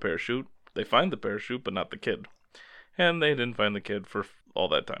look for the parachute. They find the parachute, but not the kid. And they didn't find the kid for all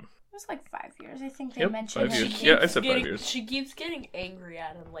that time. It was like 5 years. I think they mentioned 5 him. years. Yeah, I said 5 years. She keeps getting angry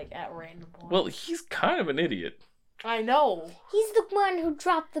at him, like, at random points. Well, he's kind of an idiot. I know. He's the one who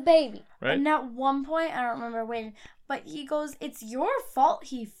dropped the baby. Right? And at one point, I don't remember when, but he goes, it's your fault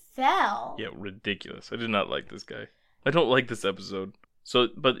he fell. Yeah, ridiculous. I did not like this guy. I don't like this episode. So,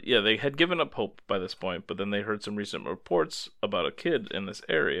 but yeah, they had given up hope by this point, but then they heard some recent reports about a kid in this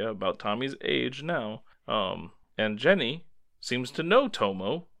area, about Tommy's age now. And Jenny seems to know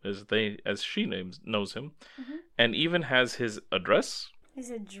Tomo, as she knows him, and even has his address. His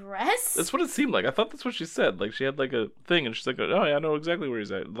address? That's what it seemed like. I thought that's what she said. Like, she had like a thing, and she's like, oh yeah, I know exactly where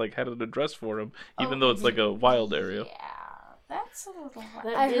he's at. Like, had an address for him, even though it's like a wild area. Yeah, that's a little hard.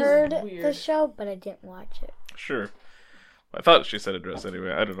 That I is heard weird. the show, but I didn't watch it. Sure. I thought she said address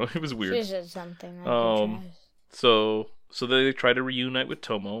anyway. I don't know. It was weird. She said something like address. So they try to reunite with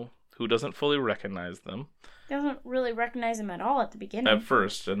Tomo, who doesn't fully recognize them Doesn't really recognize him at all at the beginning. at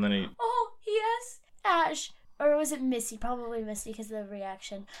first, and then he. Oh, he asks Ash, or was it Misty? Probably Misty because of the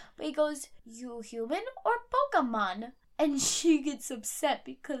reaction. But he goes, you human or Pokemon? And she gets upset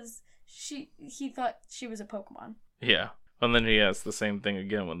because he thought she was a Pokemon. Yeah, and then he asks the same thing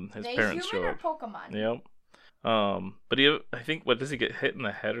again when his parents show human up. or Pokemon? Yep. But I think, what, does he get hit in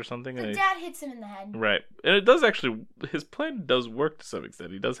the head or something? The dad hits him in the head. Right. And it does actually, his plan does work to some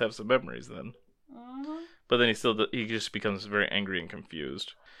extent. He does have some memories then. Mm-hmm. But then he just becomes very angry and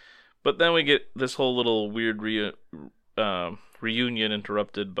confused. But then we get this whole little weird reunion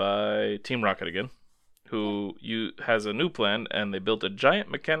interrupted by Team Rocket again, who has a new plan, and they built a giant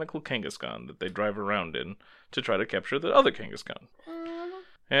mechanical Kangaskhan that they drive around in to try to capture the other Kangaskhan.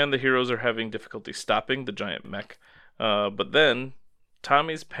 And the heroes are having difficulty stopping the giant mech. But then,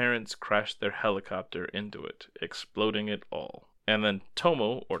 Tommy's parents crash their helicopter into it, exploding it all. And then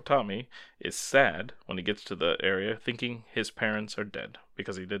Tomo, or Tommy, is sad when he gets to the area, thinking his parents are dead,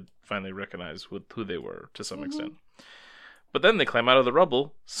 because he did finally recognize who they were, to some extent. But then they climb out of the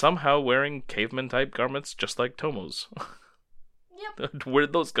rubble, somehow wearing caveman-type garments just like Tomo's. Yep. Where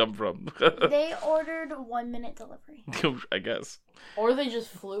did those come from? They ordered 1 minute delivery. I guess. Or they just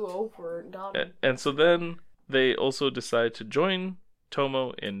flew over and got him. And so then they also decide to join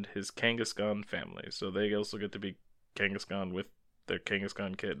Tomo in his Kangaskhan family. So they also get to be Kangaskhan with their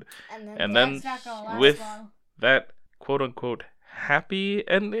Kangaskhan kid. And then with that quote-unquote happy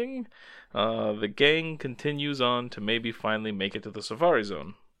ending, the gang continues on to maybe finally make it to the Safari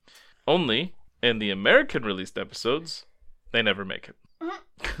Zone. Only, in the American released episodes, they never make it.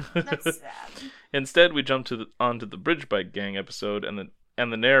 That's sad. Instead, we jump onto the Bridge Bike Gang episode, and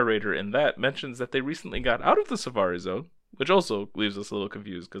the narrator in that mentions that they recently got out of the Safari Zone, which also leaves us a little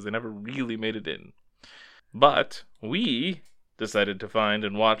confused because they never really made it in. But we decided to find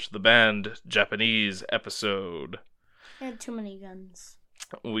and watch the banned Japanese episode. They had too many guns.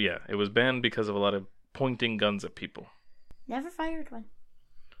 Oh, yeah, it was banned because of a lot of pointing guns at people. Never fired one.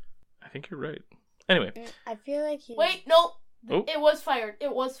 I think you're right. Anyway. I feel like Wait, no! Oh. It was fired.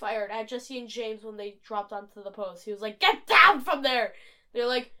 It was fired at Jesse and James when they dropped onto the post. He was like, "Get down from there!" They're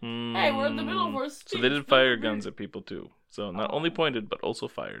like, "Hey, we're in the middle of our speech." So they did fire guns at people too. So not only pointed, but also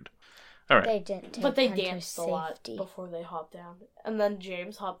fired. All right. They didn't take But they Hunter's danced a lot safety. before they hopped down. And then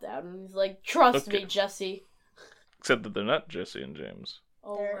James hopped down and he's like, "Trust Okay. me, Jesse." Except that they're not Jesse and James.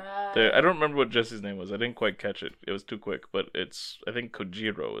 Alright. I don't remember what Jesse's name was. I didn't quite catch it. It was too quick. But I think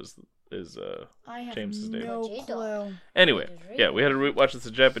Kojiro is I have James's name. no clue. Anyway, yeah, we had to watch this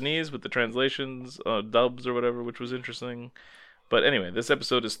in Japanese with the translations, dubs or whatever, which was interesting. But anyway, this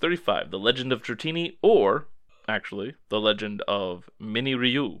episode is 35, The Legend of Dratini, or, actually, The Legend of Mini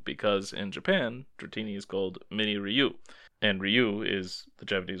Ryu, because in Japan, Dratini is called Mini Ryu. And Ryu is the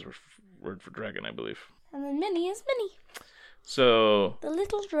Japanese word for dragon, I believe. And then Minnie is Minnie. So, The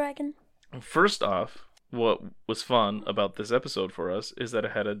little dragon. first off, what was fun about this episode for us is that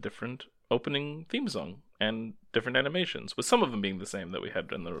it had a different opening theme song and different animations, with some of them being the same that we had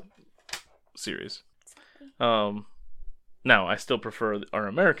in the series. Now, I still prefer our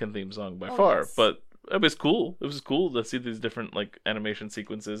American theme song by far, yes. but it was cool. It was cool to see these different like animation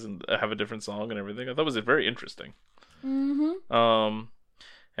sequences and have a different song and everything. I thought it was very interesting. Mm-hmm.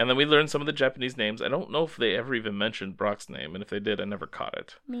 And then we learned some of the Japanese names. I don't know if they ever even mentioned Brock's name, and if they did, I never caught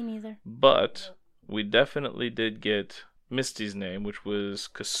it. Me neither. But we definitely did get Misty's name, which was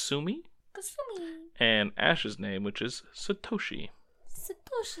Kasumi, and Ash's name, which is Satoshi.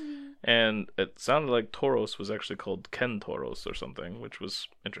 And it sounded like Tauros was actually called Ken Tauros or something, which was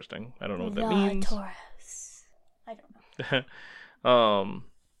interesting. I don't know what that means. Tauros. I don't know.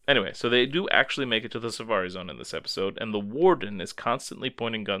 Anyway, so they do actually make it to the Safari Zone in this episode, and the warden is constantly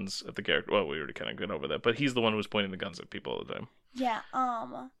pointing guns at the character. Well, we already kind of went over that, but he's the one who's pointing the guns at people all the time. Yeah.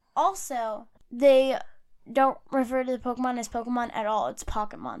 Also, they don't refer to the Pokemon as Pokemon at all. It's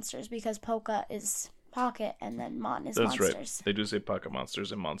pocket monsters because Poka is pocket and then Mon is That's monsters. Right. They do say pocket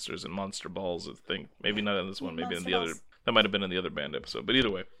monsters and monster balls. I think maybe not in this one. Maybe in the Monster other. That might have been in the other band episode. But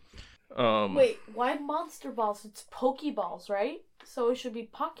either way. Wait, why monster balls? It's Pokeballs, right? So it should be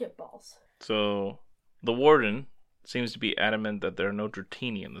pocket balls. So the warden seems to be adamant that there are no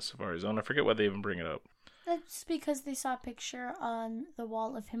Dratini in the Safari Zone. I forget why they even bring it up. That's because they saw a picture on the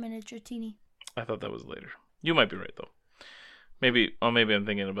wall of him and a Dratini. I thought that was later. You might be right though. Maybe I'm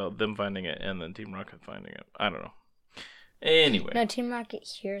thinking about them finding it and then Team Rocket finding it. I don't know. Anyway. No, Team Rocket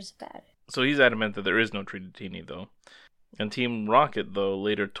hears about it. So he's adamant that there is no Dratini though. And Team Rocket though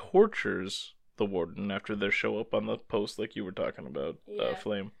later tortures the warden after they show up on the post like you were talking about,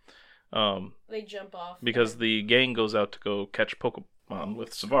 Flame. They jump off. Because the gang goes out to go catch Pokemon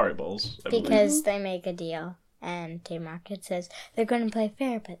with Safari Balls. Because they make a deal. And Team Rocket says they're going to play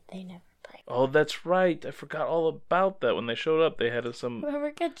fair, but they never play. Oh, that's right. I forgot all about that. When they showed up, they had some... Whoever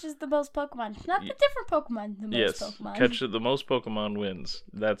catches the most Pokemon. Not the different Pokemon, the most Pokemon. Catch the most Pokemon wins.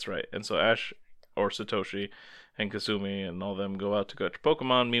 That's right. And so Ash or Satoshi and Kasumi and all them go out to catch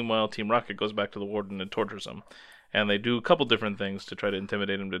Pokemon. Meanwhile, Team Rocket goes back to the warden and tortures him. And they do a couple different things to try to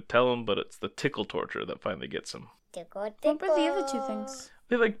intimidate him to tell him, but it's the tickle torture that finally gets him. Tickle. What were the other two things?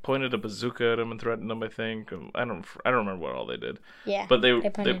 They like pointed a bazooka at him and threatened him, I think. I don't remember what all they did. Yeah, but they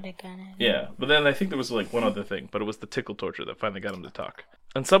pointed a gun at him. Yeah, but then I think there was like one other thing, but it was the tickle torture that finally got him to talk.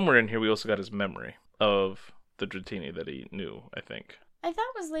 And somewhere in here we also got his memory of the Dratini that he knew, I think. I thought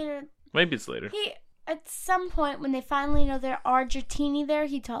it was later. Maybe it's later. At some point, when they finally know there are Dratini there,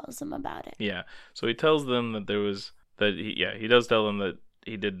 he tells them about it. Yeah, so he tells them that he does tell them that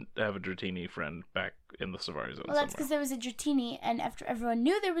he did have a Dratini friend back in the Safari Zone. Well, that's because there was a Dratini, and after everyone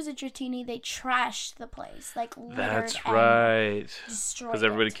knew there was a Dratini, they trashed the place, like littered. That's right. Destroyed because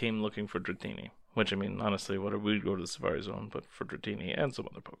everybody it. came looking for Dratini. Which, I mean, honestly, what did we go to the Safari Zone but for Dratini and some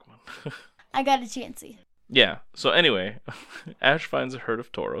other Pokemon? I got a Chansey. Yeah, so anyway, Ash finds a herd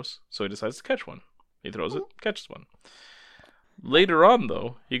of Tauros, so he decides to catch one. He throws it, catches one. Later on,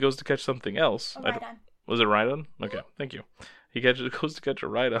 though, he goes to catch something else. Was it Rhydon? Okay, thank you. He goes to catch a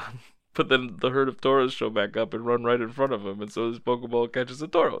Rhydon, but then the herd of Tauros show back up and run right in front of him, and so his Pokeball catches a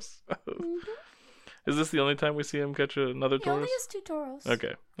Tauros. Mm-hmm. Is this the only time we see him catch another Tauros? He only has 2 Tauros.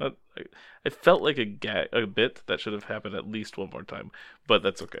 Okay. It felt like a bit that should have happened at least one more time, but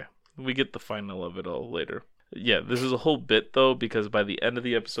that's okay. We get the final of it all later. Yeah, this is a whole bit, though, because by the end of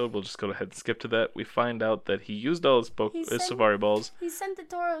the episode, we'll just go ahead and skip to that. We find out that he used all his Safari Balls. He sent the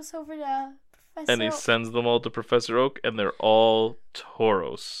Tauros over to Professor And he sends them all to Professor Oak, and they're all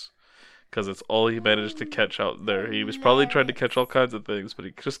Tauros. Because it's all he managed to catch out there. He was probably trying to catch all kinds of things, but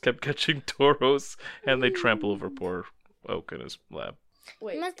he just kept catching Tauros, and they trample over poor Oak in his lab.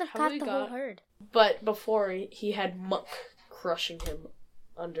 Wait, he must have caught the whole herd. But before, he had Muck crushing him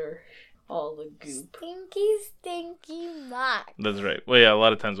under all the goop. Stinky Muck. That's right. Well, yeah, a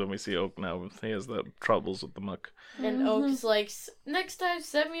lot of times when we see Oak now, he has the troubles with the muck. And Oak's like, next time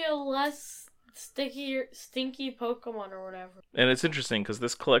send me a less stinky Pokemon or whatever. And it's interesting because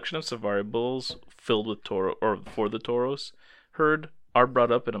this collection of Safari Balls filled with for the Tauros herd are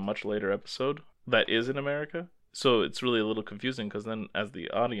brought up in a much later episode that is in America. So it's really a little confusing because then as the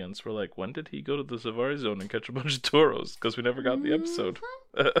audience, we're like, when did he go to the Safari Zone and catch a bunch of Tauros? Because we never got the episode.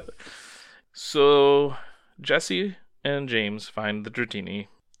 So Jesse and James find the Dratini.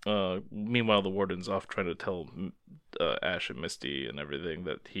 Meanwhile, the warden's off trying to tell Ash and Misty and everything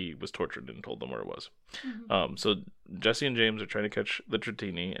that he was tortured and told them where it was. Mm-hmm. So Jesse and James are trying to catch the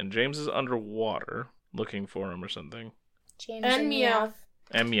Dratini, and James is underwater looking for him or something. James and Meowth.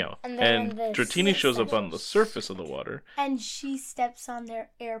 And Meowth. And Dratini shows up on the surface of the water. And she steps on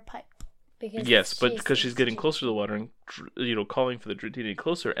their air pipe. Because she's getting closer to the water and, calling for the Dratini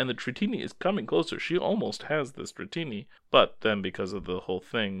closer, and the Dratini is coming closer. She almost has this Dratini, but then because of the whole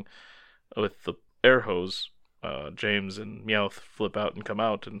thing with the air hose, James and Meowth flip out and come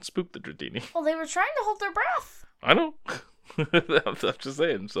out and spook the Dratini. Well, they were trying to hold their breath. I know. I'm just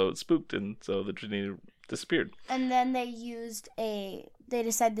saying. So it spooked, and so the Dratini disappeared. And then they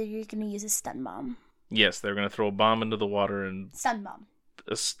decided that you're going to use a stun bomb. Yes, they're going to throw a bomb into the water and Stun bomb.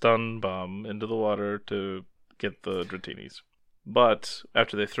 a stun bomb into the water to get the Dratinis. But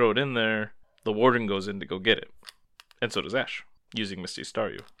after they throw it in there, the warden goes in to go get it. And so does Ash, using Misty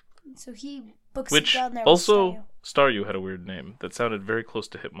Staryu. So he books Which it down there also, with Staryu. Staryu had a weird name that sounded very close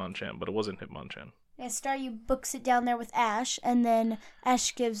to Hitmonchan, but it wasn't Hitmonchan. Yeah, Staryu books it down there with Ash, and then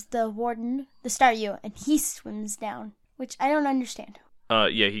Ash gives the warden the Staryu, and he swims down, which I don't understand.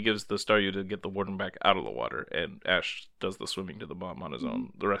 Yeah, he gives the Staryu to get the warden back out of the water, and Ash does the swimming to the bomb on his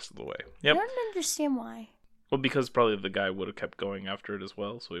own the rest of the way. Yep. I don't understand why. Well, because probably the guy would have kept going after it as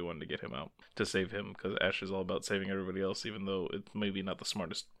well, so he wanted to get him out to save him, because Ash is all about saving everybody else, even though it's maybe not the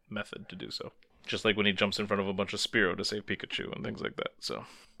smartest method to do so. Just like when he jumps in front of a bunch of Spearow to save Pikachu and things like that, so.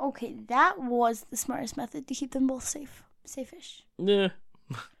 Okay, that was the smartest method to keep them both safe. Safe-ish. Yeah,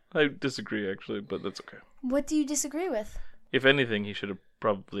 I disagree, actually, but that's okay. What do you disagree with? If anything, he should have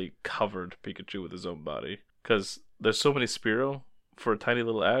probably covered Pikachu with his own body, because there's so many Spearow for a tiny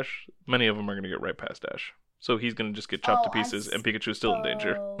little Ash, many of them are going to get right past Ash. So he's going to just get chopped to pieces, and Pikachu's still in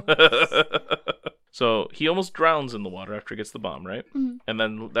danger. So he almost drowns in the water after he gets the bomb, right? Mm-hmm. And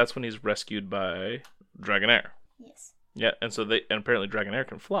then that's when he's rescued by Dragonair. Yes. Yeah, and apparently Dragonair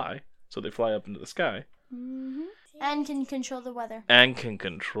can fly, so they fly up into the sky. Mm-hmm. And can control the weather. And can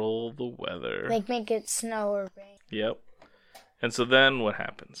control the weather. Like make it snow or rain. Yep. And so then what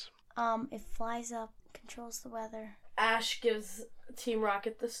happens? It flies up, controls the weather. Ash gives Team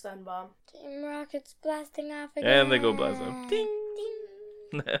Rocket the stun bomb. Team Rocket's blasting off again. And they go blast off. Ding!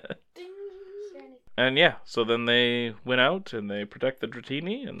 Ding. And yeah, so then they went out and they protect the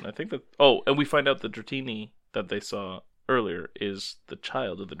Dratini, and I think that... Oh, and we find out the Dratini that they saw earlier is the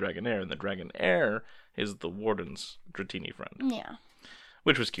child of the Dragonair, and the Dragonair is the warden's Dratini friend. Yeah.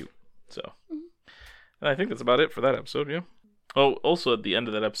 Which was cute, so... And I think that's about it for that episode, yeah. Oh, also at the end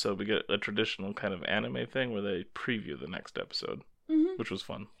of that episode, we get a traditional kind of anime thing where they preview the next episode, which was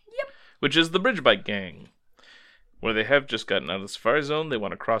fun. Yep. Which is the Bridge Bike Gang, where they have just gotten out of the Safari Zone. They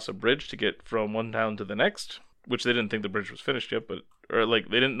want to cross a bridge to get from one town to the next, which they didn't think the bridge was finished yet, they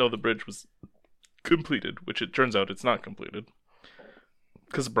didn't know the bridge was completed, which it turns out it's not completed.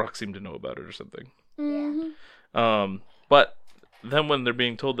 Because Brock seemed to know about it or something. Mm-hmm. But then when they're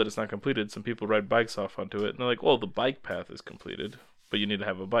being told that it's not completed, some people ride bikes off onto it, and they're like, well, the bike path is completed, but you need to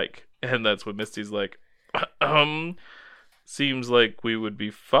have a bike. And that's when Misty's like, seems like we would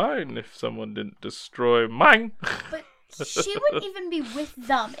be fine if someone didn't destroy mine. But she wouldn't even be with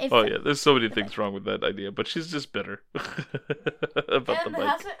them. If Oh, yeah, there's so many things wrong with that idea, but she's just bitter about the And bike.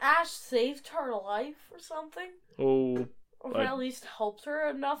 hasn't Ash saved her life or something? Oh, Or at least helped her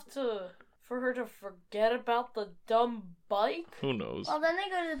enough for her to forget about the dumb bike? who knows? Well, then they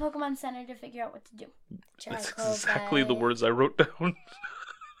go to the Pokemon Center to figure out what to do. That's Charcoal exactly the bike. words I wrote down.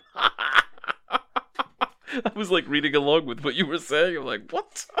 I was like reading along with what you were saying. I'm like,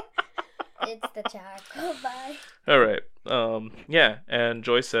 what? It's the charcoal bike. All right. Yeah, and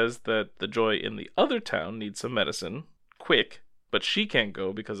Joy says that the Joy in the other town needs some medicine, quick, but she can't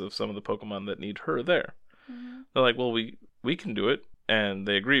go because of some of the Pokemon that need her there. Mm-hmm. They're like, well, we can do it, and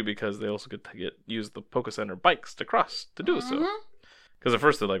they agree because they also get to use the Poke Center bikes to cross to do so. Because at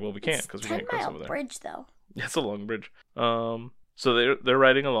first they're like, well, we can't because we can't cross over there. Bridge, though. Yeah, it's a long bridge. So they're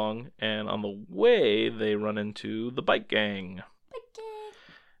riding along, and on the way they run into the bike gang,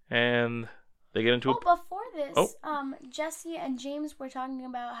 and they get into before this, Jesse and James were talking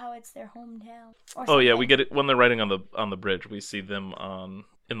about how it's their hometown. Or Oh yeah, something. we get it when they're riding on the bridge. We see them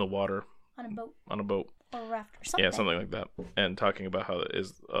in the water On a boat. Or a raft or something. Yeah, something like that, and talking about how it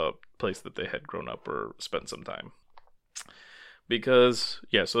is a place that they had grown up or spent some time. Because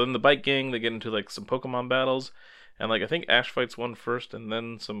so then the bike gang, they get into like some Pokemon battles, and like I think Ash fights one first, and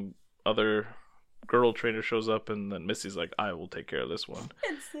then some other girl trainer shows up, and then Misty's like, I will take care of this one.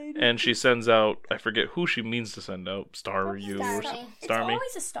 And she sends out, I forget who she means to send out, Staryu or Starmie. It's Starmie.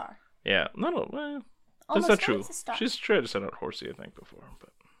 always a star. Yeah, that's Almost not true. always a star. She's tried to send out Horsey, I think, before, but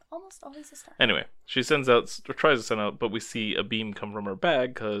Almost always a star. anyway, she sends out, or tries to send out, but we see a beam come from her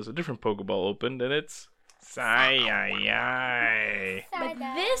bag because a different Pokeball opened, and it's Sai-Yi. But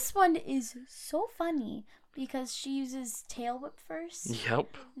this one is so funny because she uses Tail Whip first.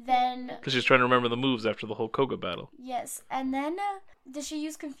 Yep, Then, because she's trying to remember the moves after the whole Koga battle. yes. And then, does she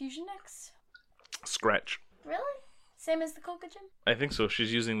use Confusion next? Scratch. Really? Same as the Coca Gym? I think so.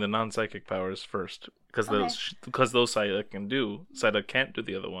 She's using the non-psychic powers first because Okay. those Psyduck can't do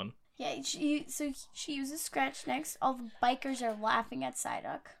the other one. Yeah, she uses Scratch next. All the bikers are laughing at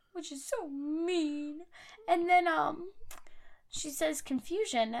Psyduck, which is so mean. And then she says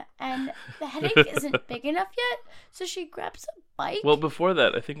confusion, and the headache isn't big enough yet, so she grabs a bike. Well, before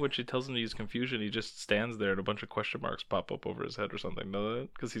that, I think when she tells him to use confusion, he just stands there and a bunch of question marks pop up over his head or something. Know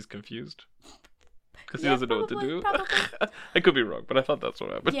that? Because he's confused. Because he doesn't know what to do. I could be wrong, but I thought that's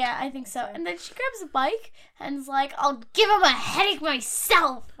what happened. Yeah, I think so. And then she grabs a bike and is like, I'll give him a headache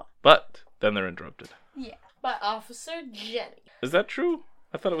myself. But then they're interrupted. Yeah. By Officer Jenny. Is that true?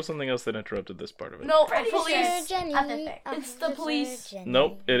 I thought it was something else that interrupted this part of it. No, Pretty police. sure. Jenny. Other thing. It's the police. Jenny.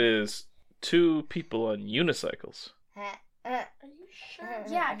 Nope, it is 2 people on unicycles. Are you sure?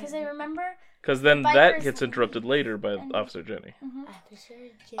 Yeah, because I remember. Because then Bikers that gets interrupted later by and- Officer Jenny. Officer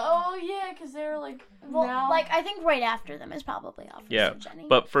Jenny. Oh, yeah, because they're like, Well, now. like, I think right after them is probably Officer Yeah, Jenny.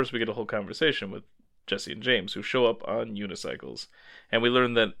 but first we get a whole conversation with Jesse and James, who show up on unicycles. And we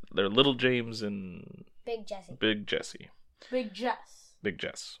learn that they're Little James and Big Jesse. Big Jesse. Big Jess. Big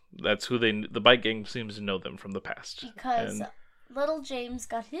Jess. That's who the bike gang seems to know them from the past. Because And- Little James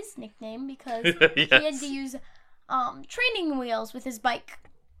got his nickname because Yes. he had to use training wheels with his bike.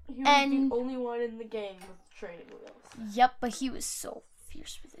 He was And- the only one in the gang with training wheels. Yep, but he was so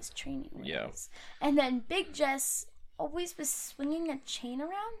fierce with his training wheels. Yeah. And then Big Jess always was swinging a chain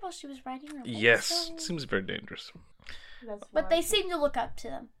around while she was riding her bike. Yes, so- seems very dangerous. That's But why. they seem to look up to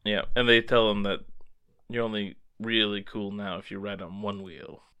them. Yeah, and they tell him that you're only really cool now if you ride on one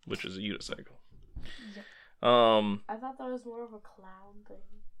wheel, which is a unicycle. I thought that was more of a clown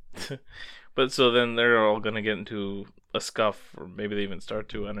thing. But so then they're all gonna get into a scuff, or maybe they even start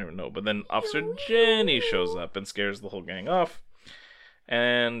to, I don't even know. But then Officer Jenny shows up and scares the whole gang off.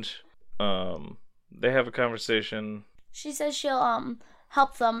 And they have a conversation. She says she'll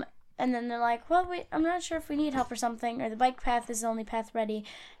help them, and then they're like, well, wait, I'm not sure if we need help or something, or the bike path is the only path ready.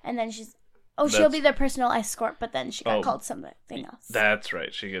 And then she'll That's- be their personal escort, but then she got Oh, called something else. That's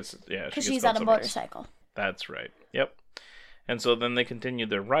right. She gets Because she she's gets on a called something else. motorcycle. That's right. Yep. And so then they continue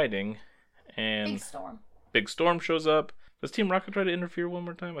their riding, and Big storm. Big Storm shows up. Does Team Rocket try to interfere one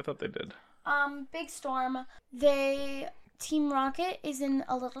more time? I thought they did. Big storm. Team Rocket is in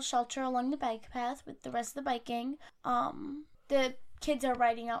a little shelter along the bike path with the rest of the bike gang. The kids are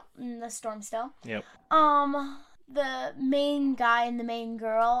riding out in the storm still. Yep. The main guy and the main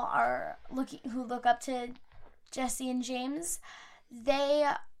girl who look up to Jesse and James. They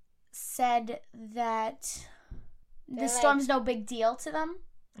said that the storm's no big deal to them.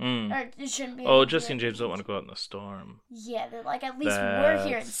 Mm. Or it shouldn't be. Oh, Jesse and James don't want to go out in the storm. Yeah, they're like, at least we're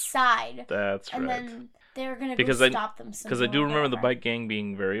here That's- inside. That's And right. then they're going to Because go I- stop them some Because I do more, remember the whatever. bike gang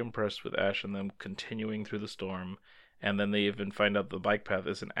being very impressed with Ash and them continuing through the storm. And then they even find out the bike path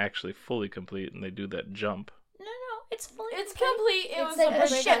isn't actually fully complete, and they do that jump. No, it's fully It's complete. complete. It It's was like a a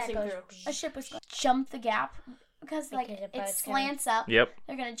person ship. passing through. A ship was going to jump the gap because like Because the it boat's coming. slants up. Yep.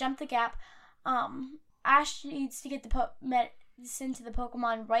 They're gonna jump the gap. Ash needs to get the medicine to the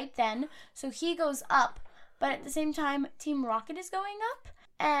Pokemon right then, so he goes up. But at the same time, Team Rocket is going up,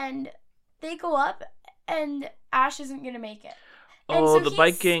 and they go up, and Ash isn't gonna make it. And Oh, so the he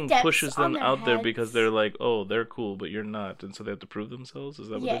bike gang steps pushes on them their out there because heads. they're like, oh, they're cool, but you're not. And so they have to prove themselves? Is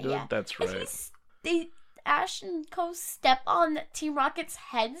that what Yeah, they did? yeah. That's And right. Ash and Co step on Team Rocket's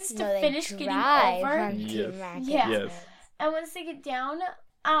heads to No, they finish getting drive over. on Yes. Team Rocket. Yeah. Yes. And once they get down,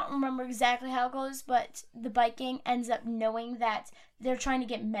 I don't remember exactly how it goes, but the bike gang ends up knowing that they're trying to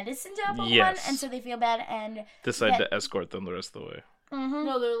get medicine to a Pokemon, Yes. and so they feel bad and Decide that- to escort them the rest of the way.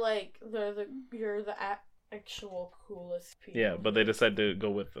 No, they're like, you're the actual coolest people. Yeah, but they decide to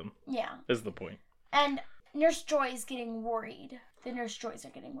go with them, yeah. is the point. And Nurse Joy is getting worried. The Nurse Joys are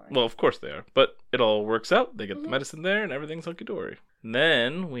getting worried. Well, of course they are. But it all works out. They get Mm-hmm. the medicine there, and everything's hunky-dory.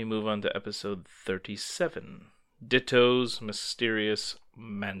 Then we move on to episode 37. Ditto's Mysterious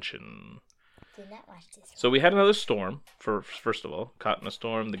Mansion. Did not watch this. So we had another storm, first of all. Caught in a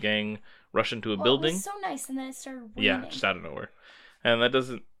storm, the gang rush into a Well, building. It was so nice, and then it started raining. Yeah, just out of nowhere. And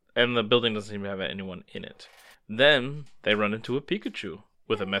the building doesn't seem to have anyone in it. Then they run into a Pikachu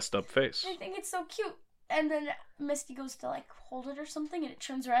with a messed up face. I think it's so cute. And then Misty goes to like hold it or something, and it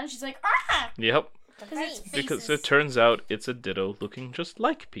turns around, and she's like, ah! Yep, Because its because faces. it turns out it's a Ditto looking just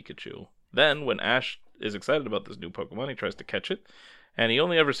like Pikachu. Then, when Ash is excited about this new Pokemon, he tries to catch it. And he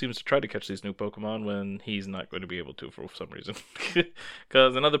only ever seems to try to catch these new Pokemon when he's not going to be able to for some reason.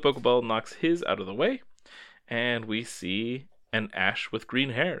 Because another Pokeball knocks his out of the way. And we see an Ash with green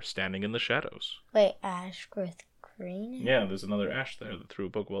hair standing in the shadows. Wait, Ash with green? Yeah, there's another Ash there that threw a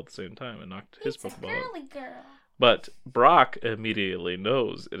Pokeball at the same time and knocked his It's a Pokeball out. girly girl. But Brock immediately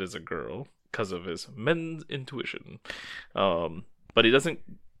knows it is a girl because of his men's intuition. But he doesn't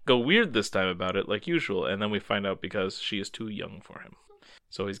go weird this time about it, like usual, and then we find out because she is too young for him.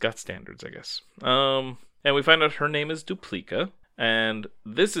 So he's got standards, I guess. And we find out her name is Duplica, and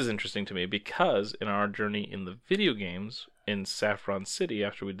this is interesting to me because in our journey in the video games in Saffron City,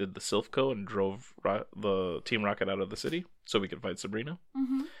 after we did the Silphco and drove the Team Rocket out of the city so we could fight Sabrina,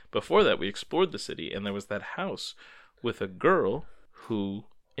 before that we explored the city, and there was that house with a girl who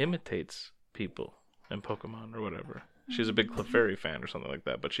imitates people and Pokemon or whatever. She's a big Clefairy fan or something like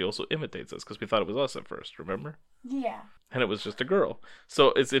that, but she also imitates us because we thought it was us at first, remember? Yeah. And it was just a girl.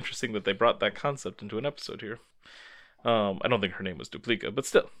 So it's interesting that they brought that concept into an episode here. I don't think her name was Duplica, but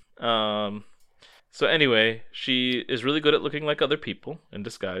still. So anyway, she is really good at looking like other people in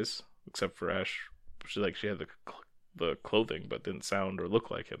disguise, except for Ash. She had the clothing, but didn't sound or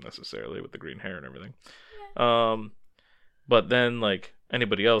look like him necessarily with the green hair and everything. Yeah. But then like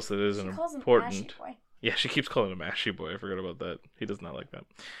anybody else that isn't She calls important. him Ashy Boy. Yeah, she keeps calling him Ashy Boy. I forgot about that. He does not like that.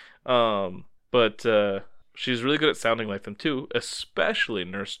 But she's really good at sounding like them too, especially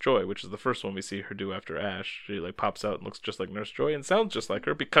Nurse Joy, which is the first one we see her do after Ash. She like pops out and looks just like Nurse Joy and sounds just like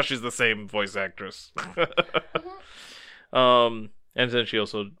her because she's the same voice actress. And then she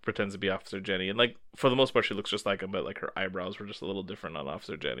also pretends to be Officer Jenny, and like for the most part she looks just like him, but like her eyebrows were just a little different on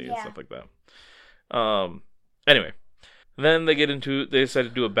Officer Jenny and stuff like that. Anyway. Then they decide to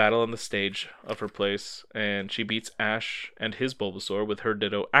do a battle on the stage of her place, and she beats Ash and his Bulbasaur with her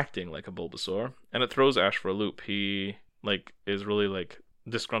Ditto acting like a Bulbasaur, and it throws Ash for a loop. He like is really like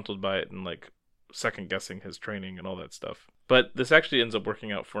disgruntled by it and like second guessing his training and all that stuff. But this actually ends up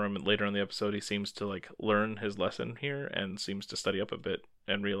working out for him, and later in the episode he seems to like learn his lesson here and seems to study up a bit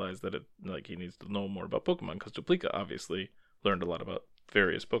and realize that he needs to know more about Pokemon because Duplica obviously learned a lot about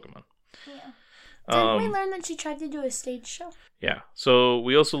various Pokemon. Yeah. Didn't we learn that she tried to do a stage show? Yeah. So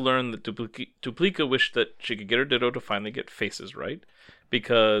we also learned that Duplica wished that she could get her Ditto to finally get faces right,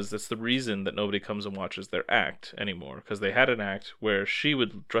 because that's the reason that nobody comes and watches their act anymore, because they had an act where she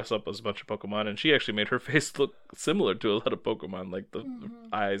would dress up as a bunch of Pokemon, and she actually made her face look similar to a lot of Pokemon, like the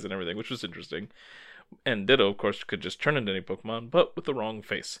eyes and everything, which was interesting. And Ditto, of course, could just turn into any Pokemon, but with the wrong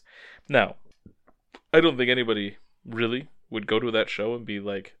face. Now, I don't think anybody really would go to that show and be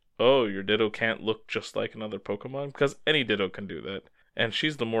like, oh, your Ditto can't look just like another Pokemon? Because any Ditto can do that. And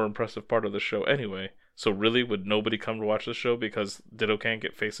she's the more impressive part of the show anyway. So really, would nobody come to watch the show because Ditto can't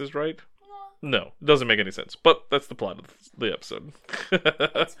get faces right? No, it doesn't make any sense. But that's the plot of the episode.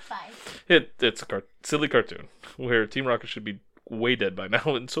 It's fine. It's a silly cartoon where Team Rocket should be way dead by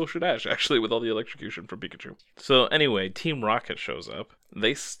now, and so should Ash, actually, with all the electrocution from Pikachu. So anyway, Team Rocket shows up.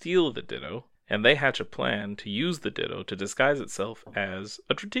 They steal the Ditto. And they hatch a plan to use the Ditto to disguise itself as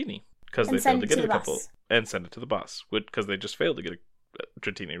a Dratini. Because they failed to get a couple. And send it to the boss. Because they just failed to get a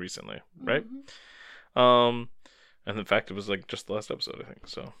Dratini recently, right? And in fact, it was like just the last episode, I think.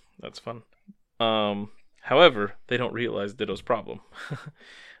 So that's fun. However, they don't realize Ditto's problem.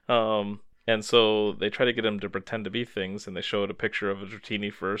 And so they try to get him to pretend to be things. And they show it a picture of a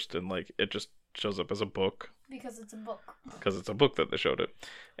Dratini first. And like it just shows up as a book. Because it's a book. Because it's a book that they showed it.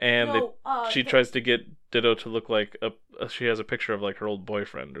 And she tries to get Ditto to look like she has a picture of like her old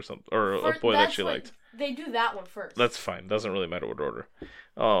boyfriend or something, or a boy that she liked. They do that one first. That's fine. Doesn't really matter what order.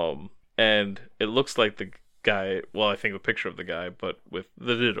 And it looks like the guy, well, I think the picture of the guy, but with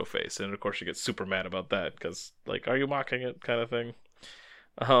the Ditto face. And of course she gets super mad about that because like, are you mocking it kind of thing?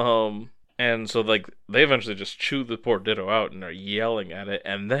 And so like they eventually just chew the poor Ditto out and are yelling at it,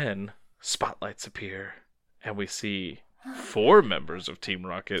 and then spotlights appear. And we see 4 members of Team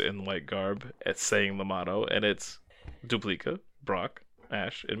Rocket in white garb saying the motto, and it's Duplica, Brock,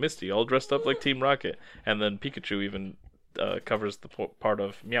 Ash, and Misty, all dressed up like Team Rocket. And then Pikachu even covers the part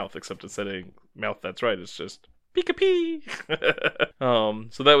of Meowth, except instead of Meowth, that's right, it's just Pika-Pee!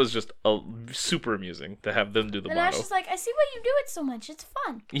 So that was just super amusing to have them do the motto. And Ash is like, I see why you do it so much, it's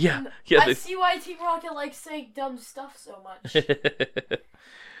fun. Yeah. I see why Team Rocket likes saying dumb stuff so much.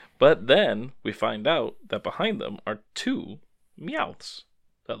 But then we find out that behind them are 2 Meowths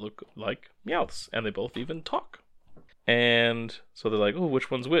that look like Meowths, and they both even talk. And so they're like, oh,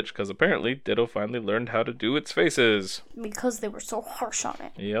 which one's which? Because apparently Ditto finally learned how to do its faces. Because they were so harsh on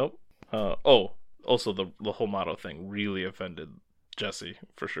it. Yep. Also the whole motto thing really offended Jesse,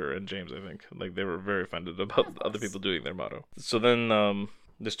 for sure, and James, I think. Like, they were very offended about other people doing their motto. So then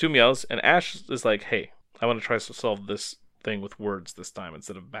there's 2 Meowths, and Ash is like, hey, I want to try to solve this thing with words this time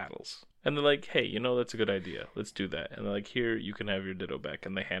instead of battles. And they're like, hey, that's a good idea. Let's do that. And they're like, here, you can have your Ditto back.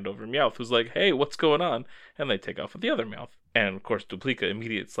 And they hand over Meowth, who's like, hey, what's going on? And they take off with the other Meowth. And of course, Duplica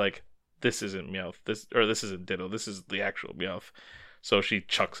immediately's like, this isn't Meowth. This isn't Ditto. This is the actual Meowth. So she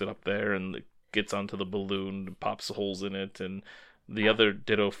chucks it up there and gets onto the balloon, pops holes in it, and the other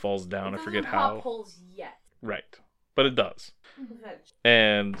Ditto falls down. I forget Pop how. holes yet. Right. But it does.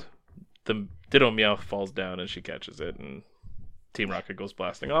 And the Ditto Meowth falls down and she catches it, and Team Rocket goes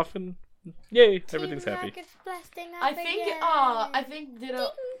blasting off, and yay, everything's happy. I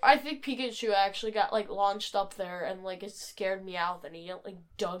think Pikachu actually got like launched up there and like it scared me out, and he like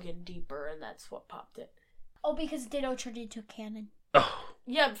dug in deeper, and that's what popped it. Oh, because Ditto turned into a cannon. Oh.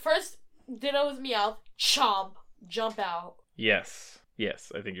 Yeah, first Ditto was Meowth, chomp, jump out. Yes,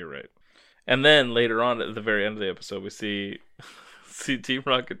 I think you're right. And then later on at the very end of the episode, we see Team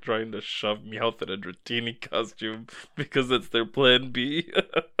Rocket trying to shove Meowth in a Dratini costume because that's their plan B.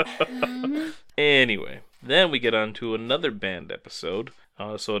 Anyway, then we get on to another banned episode.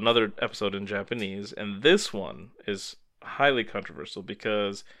 So another episode in Japanese, and this one is highly controversial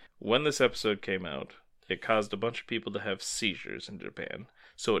because when this episode came out, it caused a bunch of people to have seizures in Japan.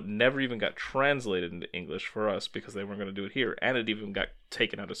 So it never even got translated into English for us because they weren't going to do it here. And it even got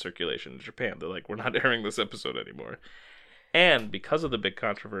taken out of circulation in Japan. They're like, we're not airing this episode anymore. And because of the big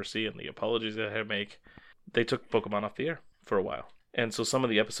controversy and the apologies they had to make, they took Pokemon off the air for a while. And so some of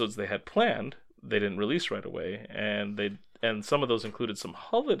the episodes they had planned, they didn't release right away. And some of those included some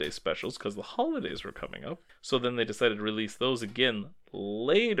holiday specials because the holidays were coming up. So then they decided to release those again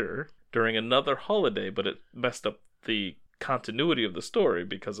later during another holiday, but it messed up the continuity of the story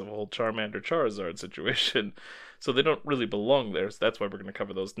because of a whole Charmander Charizard situation. So they don't really belong there. So that's why we're going to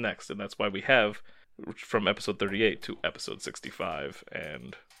cover those next. And that's why we have from episode 38 to episode 65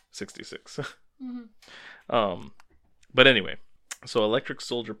 and 66. But anyway, so Electric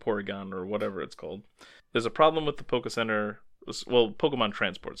Soldier Porygon, or whatever it's called, there's a problem with the Pokemon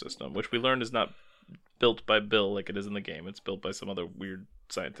Transport System, which we learned is not built by Bill like it is in the game. It's built by some other weird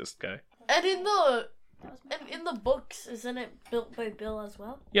scientist guy. And in the books, isn't it built by Bill as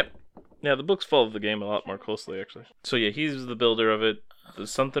well? Yep. Yeah, the books follow the game a lot more closely, actually. So yeah, he's the builder of it.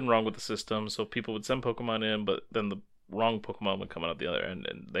 There's something wrong with the system, so people would send Pokemon in, but then the wrong Pokemon would come out the other end,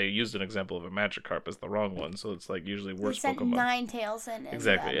 and they used an example of a Magikarp as the wrong one, so it's like usually worse Pokemon. Pokemon. Ninetales in.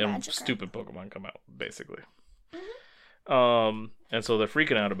 Exactly, and stupid Pokemon come out, basically. And so they're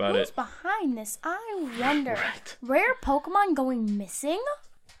freaking out about Who's it. behind this? I wonder. Right. Rare Pokemon going missing?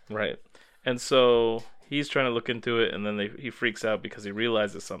 Right. And so he's trying to look into it, and then he freaks out because he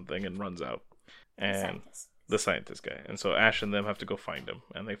realizes something and runs out. And the scientist guy. And so Ash and them have to go find him,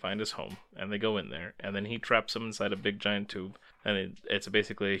 and they find his home, and they go in there, and then he traps him inside a big giant tube, and it's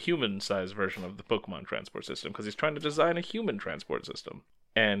basically a human-sized version of the Pokemon transport system, because he's trying to design a human transport system.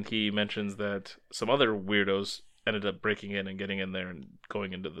 And he mentions that some other weirdos ended up breaking in and getting in there and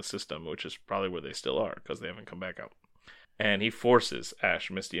going into the system, which is probably where they still are, because they haven't come back out. And he forces Ash,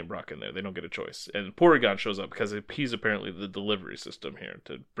 Misty, and Brock in there. They don't get a choice. And Porygon shows up because he's apparently the delivery system here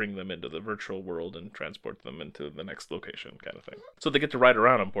to bring them into the virtual world and transport them into the next location kind of thing. So they get to ride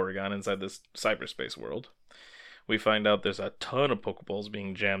around on Porygon inside this cyberspace world. We find out there's a ton of Pokeballs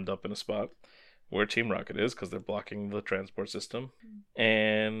being jammed up in a spot where Team Rocket is because they're blocking the transport system.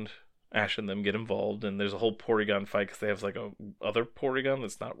 And Ash and them get involved, and there's a whole Porygon fight because they have like a other Porygon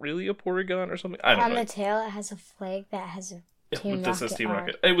that's not really a Porygon or something. I don't know. On the tail, it has a flag that has a Team Rocket. Rocket Team art.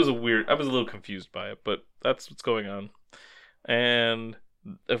 Rocket. It was I was a little confused by it, but that's what's going on. And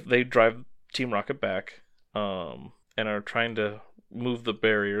if they drive Team Rocket back, and are trying to move the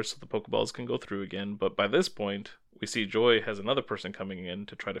barriers so the Pokeballs can go through again. But by this point, we see Joy has another person coming in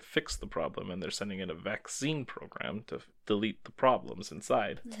to try to fix the problem, and they're sending in a vaccine program to delete the problems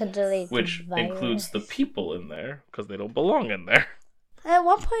inside. To delete which the virus. includes the people in there, because they don't belong in there. At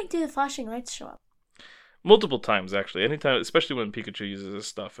what point do the flashing lights show up? Multiple times, actually. Anytime, especially when Pikachu uses his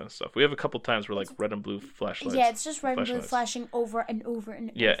stuff and stuff. We have a couple times where, like, red and blue flashlights. Yeah, it's just red and blue flashlights. flashing over and over and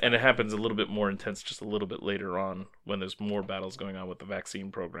over. Yeah, and it happens a little bit more intense just a little bit later on when there's more battles going on with the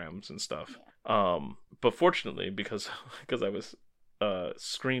vaccine programs and stuff. Yeah. But fortunately, because I was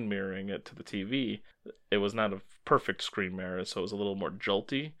screen mirroring it to the TV, it was not a perfect screen mirror, so it was a little more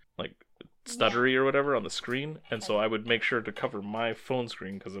jolty, like stuttery or whatever on the screen. And so I would make sure to cover my phone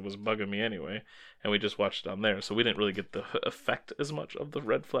screen because it was bugging me anyway, and we just watched it on there, so we didn't really get the effect as much of the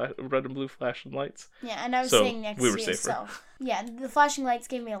red and blue flashing lights. Yeah, and I was So sitting next we to were you, safer. so yeah, the flashing lights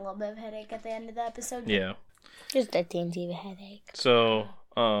gave me a little bit of headache at the end of the episode. Yeah. Just a teensy headache. So,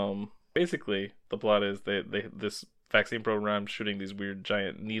 basically, the plot is this vaccine program shooting these weird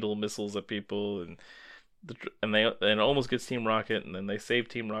giant needle missiles at people, and it almost gets Team Rocket, and then they save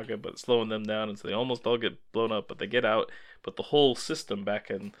Team Rocket, but it's slowing them down, and so they almost all get blown up, but they get out, but the whole system back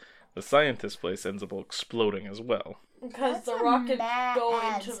in the scientist place ends up exploding as well. Because That's the a rockets mad go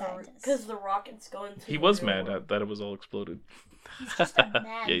into the scientist. because the rockets go into. He the was real mad world. that it was all exploded. He's just a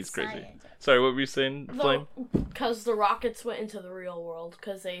mad Yeah, he's crazy. scientist. Sorry, what were you saying, Flame? No, because the rockets went into the real world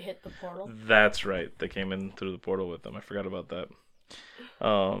because they hit the portal. That's right. They came in through the portal with them. I forgot about that.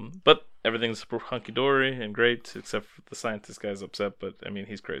 But everything's hunky dory and great, except for the scientist guy's upset. But I mean,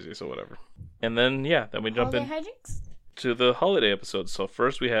 he's crazy, so whatever. And then then we jump Holiday in hijinks? to the holiday episodes. So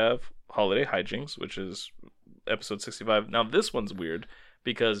first we have Holiday Hijinks, which is episode 65. Now this one's weird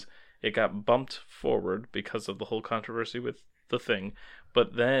because it got bumped forward because of the whole controversy with the thing.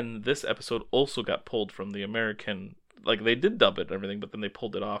 But then this episode also got pulled from the American, like they did dub it and everything, but then they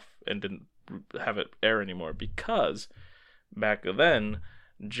pulled it off and didn't have it air anymore because back then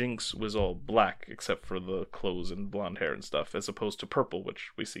Jinx was all black except for the clothes and blonde hair and stuff, as opposed to purple, which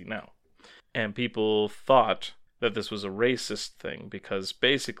we see now. And people thought that this was a racist thing because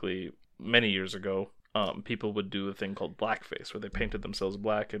basically many years ago, people would do a thing called blackface, where they painted themselves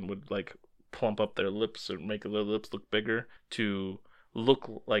black and would like plump up their lips or make their lips look bigger to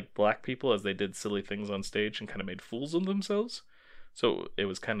look like black people as they did silly things on stage and kind of made fools of themselves. So it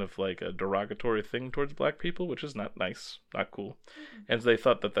was kind of like a derogatory thing towards black people, which is not nice, not cool. And they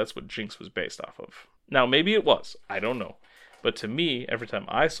thought that that's what Jinx was based off of. Now, maybe it was. I don't know. But to me, every time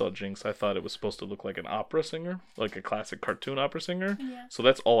I saw Jinx, I thought it was supposed to look like an opera singer, like a classic cartoon opera singer. Yeah. So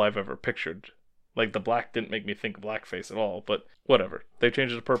that's all I've ever pictured. Like, the black didn't make me think blackface at all, but whatever. They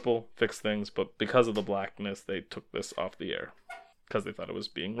changed it to purple, fixed things, but because of the blackness, they took this off the air. Because they thought it was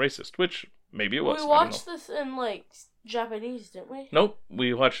being racist, which maybe it was. We I don't know. watched this in like Japanese, didn't we? Nope,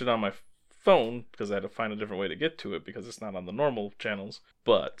 we watched it on my phone because I had to find a different way to get to it because it's not on the normal channels.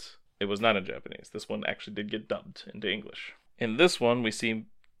 But it was not in Japanese. This one actually did get dubbed into English. In this one, we see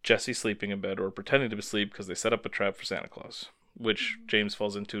Jessie sleeping in bed or pretending to be asleep because they set up a trap for Santa Claus, which James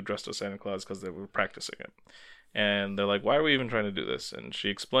falls into dressed as Santa Claus because they were practicing it. And they're like, why are we even trying to do this? And she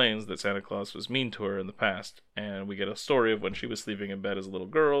explains that Santa Claus was mean to her in the past. And we get a story of when she was sleeping in bed as a little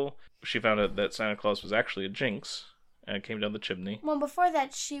girl. She found out that Santa Claus was actually a jinx and came down the chimney. Well, before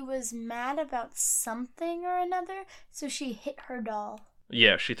that, she was mad about something or another, so she hit her doll.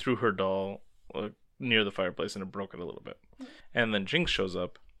 Yeah, she threw her doll near the fireplace and it broke it a little bit. And then Jinx shows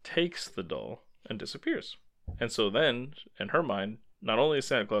up, takes the doll, and disappears. And so then, in her mind, not only is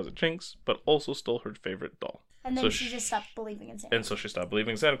Santa Claus a jinx, but also stole her favorite doll. And then So she just stopped believing in Santa. And so she stopped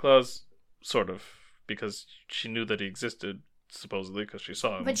believing in Santa Claus, sort of, because she knew that he existed, supposedly, because she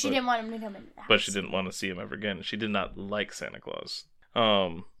saw him. But she didn't want him to come in the house. But she didn't want to see him ever again. She did not like Santa Claus.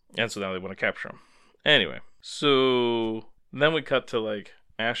 And so now they want to capture him. Anyway, so then we cut to, like,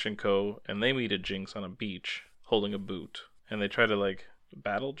 Ash and Co., and they meet a Jinx on a beach, holding a boot. And they try to, like,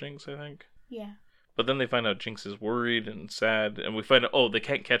 battle Jinx, I think. Yeah. But then they find out Jinx is worried and sad, and we find out, they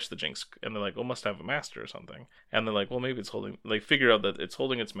can't catch the Jinx, and they're like, must have a master or something. And they're like, well, maybe it's holding, they figure out that it's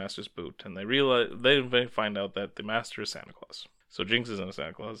holding its master's boot, and they find out that the master is Santa Claus. So Jinx isn't a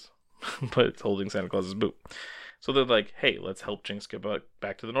Santa Claus, but it's holding Santa Claus's boot. So they're like, hey, let's help Jinx get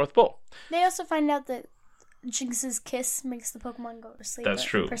back to the North Pole. They also find out that Jinx's kiss makes the Pokemon go to sleep. That's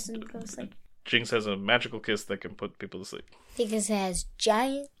true. The person goes to sleep. Jinx has a magical kiss that can put people to sleep. Because it has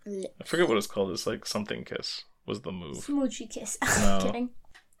giant lips. I forget what it's called. It's like something kiss was the move. Smoochy kiss. No. Kidding.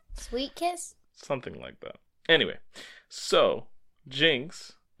 Sweet kiss? Something like that. Anyway, so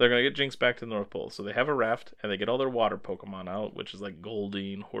Jinx, they're going to get Jinx back to the North Pole. So they have a raft, and they get all their water Pokemon out, which is like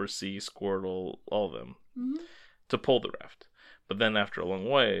Goldeen, Horsey, Squirtle, all of them, to pull the raft. But then after a long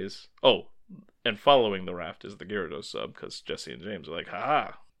ways, and following the raft is the Gyarados sub, because Jessie and James are like,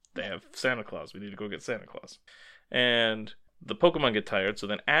 ha, they have Santa Claus. We need to go get Santa Claus. And the Pokemon get tired, so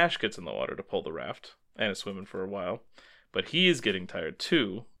then Ash gets in the water to pull the raft, and is swimming for a while. But he is getting tired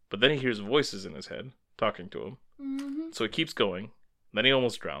too, but then he hears voices in his head talking to him. Mm-hmm. So he keeps going, then he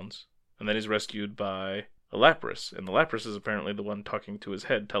almost drowns, and then he's rescued by a Lapras, and the Lapras is apparently the one talking to his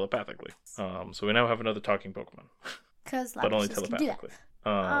head telepathically. So we now have another talking Pokemon, Because but only can do that. telepathically.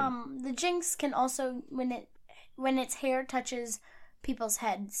 The Jinx can also, when its hair touches people's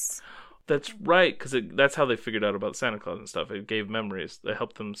heads. That's right, because that's how they figured out about Santa Claus and stuff. It gave memories. They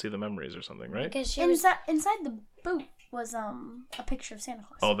helped them see the memories or something, right? Because she was... Inside the boot was a picture of Santa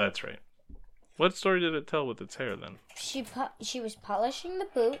Claus. Oh, that's right. What story did it tell with its hair then? She was polishing the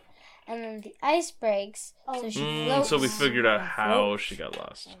boot, and then the ice breaks, so she floats. So we figured out how floats, she got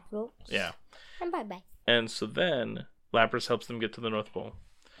lost. and floats, Yeah. and bye-bye. And so then Lapras helps them get to the North Pole.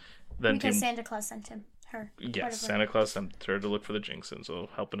 Then because Santa Claus sent him. Her. Yes, Santa Claus sent her to look for the Jinx, and so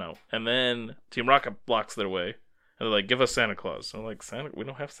helping out. And then Team Rocket blocks their way, and they're like, "Give us Santa Claus." And I'm like, "Santa? We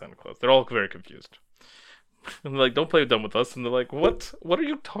don't have Santa Claus." They're all very confused. And they're like, "Don't play dumb with us." And they're like, "What? What are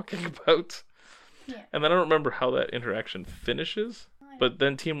you talking about?" Yeah. And then I don't remember how that interaction finishes. But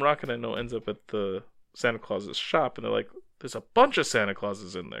then Team Rocket, I know, ends up at the Santa Claus's shop, and they're like, there's a bunch of Santa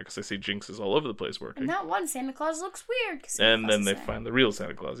Clauses in there, because they see Jinx is all over the place working. And that one Santa Claus looks weird. And then they find the real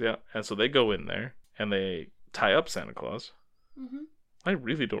Santa Claus, yeah. And so they go in there, and they tie up Santa Claus. Mm-hmm. I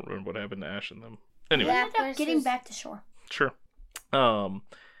really don't remember what happened to Ash and them. Anyway. They ended up getting back to shore. Sure. And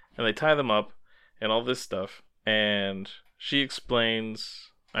they tie them up, and all this stuff, and she explains...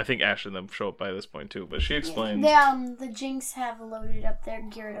 I think Ash and them show up by this point too, but she explains... The Jinx have loaded up their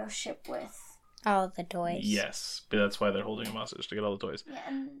Gyarados ship with... all the toys. Yes, but that's why they're holding him hostage, to get all the toys.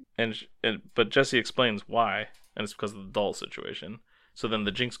 Yeah, But Jessie explains why, and it's because of the doll situation. So then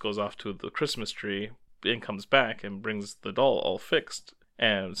the Jinx goes off to the Christmas tree and comes back and brings the doll all fixed.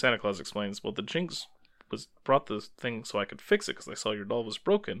 And Santa Claus explains, well, the Jinx brought this thing so I could fix it because I saw your doll was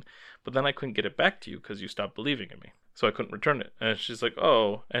broken, but then I couldn't get it back to you because you stopped believing in me. So I couldn't return it. And she's like,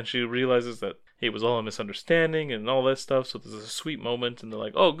 oh. And she realizes that it was all a misunderstanding and all that stuff. So there's a sweet moment. And they're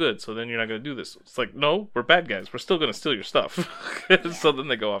like, oh, good. So then you're not going to do this. It's like, no, we're bad guys. We're still going to steal your stuff. So then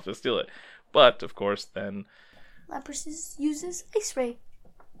they go off to steal it. But, of course, then... Lapras uses Ice Ray.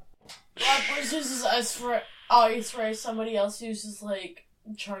 Lapras uses Ice Ray. Somebody else uses, like,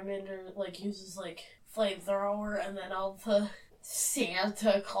 Charmander, like, uses, like, Flamethrower. And then all the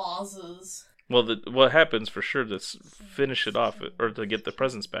Santa Clauses... Well, what happens for sure to finish it off, or to get the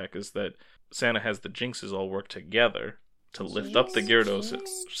presents back, is that Santa has the Jinxes all work together to lift up the Gyarados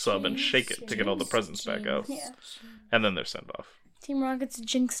sub and shake it to get all the presents back out. Yeah. And then they're sent off. Team Rocket's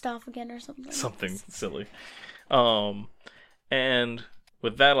jinxed off again or something. Something silly. And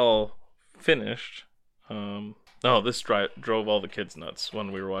with that all finished, this drove all the kids nuts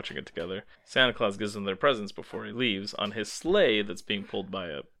when we were watching it together. Santa Claus gives them their presents before he leaves on his sleigh that's being pulled by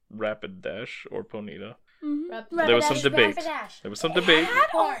a Rapidash or Ponyta. Mm-hmm. There was some debate. Rapidash. There was some debate.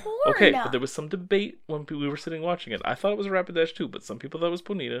 Horn. Okay, but there was some debate when we were sitting watching it. I thought it was a Rapidash too, but some people thought it was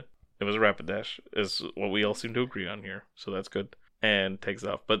Ponyta. It was a Rapidash, is what we all seem to agree on here. So that's good. And takes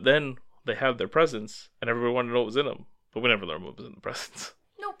off. But then they have their presents, and everybody wanted to know what was in them. But we never learned what was in the presents.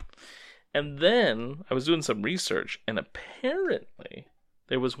 Nope. And then I was doing some research, and apparently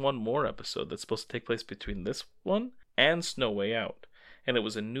there was one more episode that's supposed to take place between this one and Snow Way Out. And it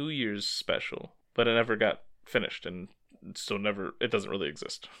was a New Year's special, but it never got finished, and so it doesn't really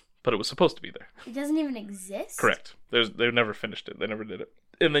exist. But it was supposed to be there. It doesn't even exist? Correct. They never finished it. They never did it.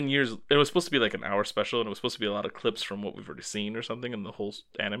 And then it was supposed to be like an hour special, and it was supposed to be a lot of clips from what we've already seen or something in the whole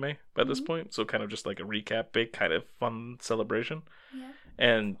anime by this point. So kind of just like a recap, big kind of fun celebration. Yeah.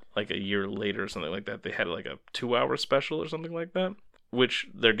 And like a year later or something like that, they had like a 2-hour special or something like that, which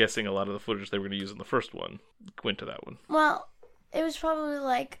they're guessing a lot of the footage they were going to use in the first one went to that one. Well, it was probably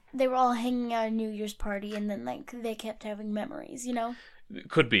like they were all hanging out at a New Year's party, and then like they kept having memories, you know?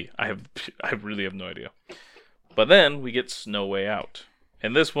 Could be. I really have no idea. But then we get Snow Way Out.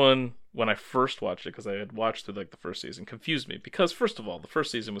 And this one, when I first watched it, because I had watched through like the first season, confused me. Because first of all, the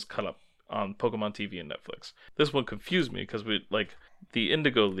first season was cut up on Pokemon TV and Netflix. This one confused me because the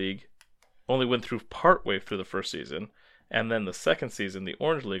Indigo League only went through partway through the first season. And then the second season, the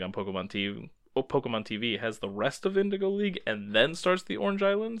Orange League on Pokemon TV has the rest of Indigo League and then starts the Orange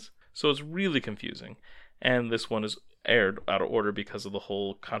Islands. So it's really confusing. And this one is aired out of order because of the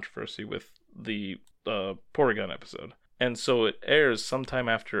whole controversy with the Porygon episode. And so it airs sometime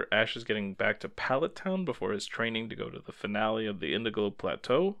after Ash is getting back to Pallet Town before his training to go to the finale of the Indigo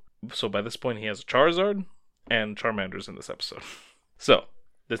Plateau. So by this point he has a Charizard and Charmander's in this episode. So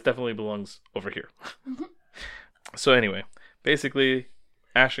this definitely belongs over here. So anyway, basically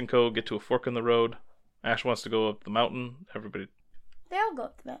Ash and Co. get to a fork in the road. Ash wants to go up the mountain. They all go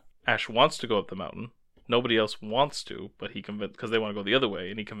up the mountain. Ash wants to go up the mountain. Nobody else wants to, but because they want to go the other way,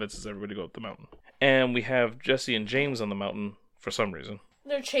 and he convinces everybody to go up the mountain. And we have Jesse and James on the mountain for some reason.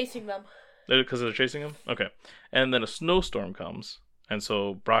 They're chasing them. Because they're chasing him? Okay. And then a snowstorm comes, and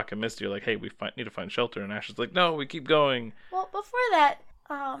so Brock and Misty are like, hey, we need to find shelter, and Ash is like, no, we keep going. Well, before that,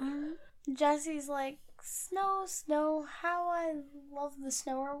 Jesse's like, Snow, how I love the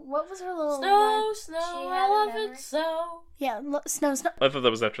snow. Or what was her little line? Snow, I love it so. Yeah, snow. I thought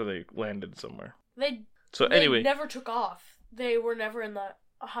that was after they landed somewhere. They anyway, never took off. They were never in the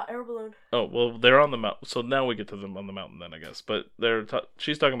hot air balloon. Oh, well, they're on the mountain. So now we get to them on the mountain then, I guess. But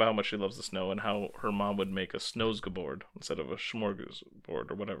she's talking about how much she loves the snow and how her mom would make a snowsgeboard instead of a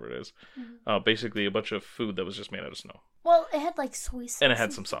smorgasbord or whatever it is. Mm-hmm. Basically a bunch of food that was just made out of snow. Well, it had like soy sauce. And it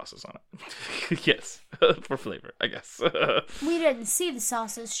had some sauces on it. Yes, for flavor, I guess. We didn't see the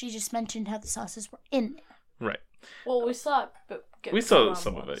sauces. She just mentioned how the sauces were in there. Right. Well, we saw it, but we saw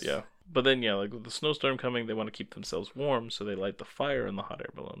some of it, yeah. But then, yeah, like with the snowstorm coming, they want to keep themselves warm, so they light the fire in the hot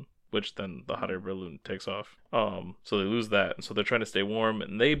air balloon. which then the hot air balloon takes off. So they lose that, and so they're trying to stay warm,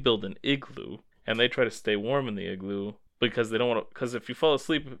 and they build an igloo, and they try to stay warm in the igloo because they don't want to. Because if you fall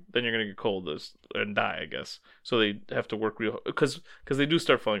asleep, then you're gonna get cold and die, I guess. So they have to work real because they do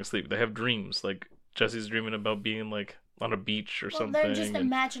start falling asleep. They have dreams, like Jesse's dreaming about being like on a beach or something. They're just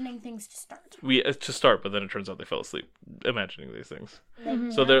imagining things to start. To start, but then it turns out they fell asleep imagining these things. Mm-hmm.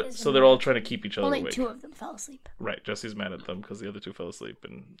 So they're all trying to keep each other Only awake. 2 of them fell asleep. Right, Jesse's mad at them because the other 2 fell asleep,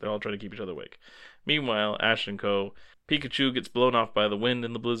 and they're all trying to keep each other awake. Meanwhile, Ash and Co. Pikachu gets blown off by the wind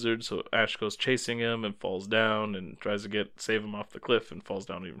in the blizzard, so Ash goes chasing him and falls down and tries to save him off the cliff and falls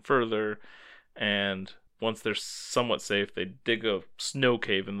down even further. And once they're somewhat safe, they dig a snow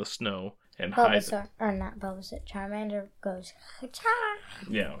cave in the snow and hide. Not Bulbasaur. Charmander goes, cha!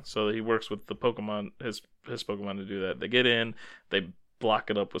 Yeah, so he works with the Pokemon, his Pokemon to do that. They get in, they block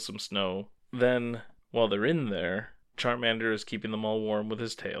it up with some snow. Then, while they're in there, Charmander is keeping them all warm with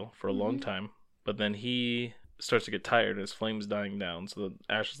his tail for a long time. But then he starts to get tired and his flame's dying down. So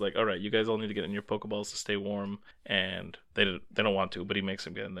Ash is like, all right, you guys all need to get in your Pokeballs to stay warm. And they don't want to, but he makes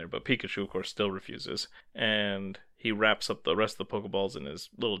them get in there. But Pikachu, of course, still refuses. And he wraps up the rest of the Pokeballs in his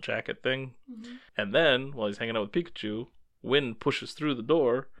little jacket thing. Mm-hmm. And then, while he's hanging out with Pikachu, wind pushes through the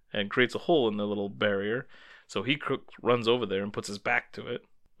door and creates a hole in the little barrier. So he runs over there and puts his back to it.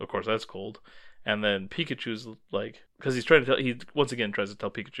 Of course, that's cold. And then Pikachu's like, because he once again tries to tell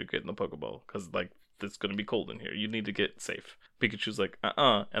Pikachu to get in the Pokeball. Because, like, it's going to be cold in here. You need to get safe. Pikachu's like,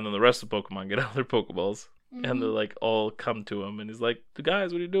 And then the rest of the Pokemon get out of their Pokeballs. Mm-hmm. And they're like, all come to him. And he's like,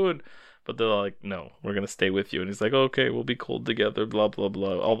 guys, what are you doing? But they're like, no, we're going to stay with you. And he's like, okay, we'll be cold together, blah, blah,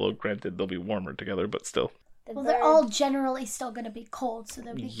 blah. Although, granted, they'll be warmer together, but still. Well, they're all generally still going to be cold, so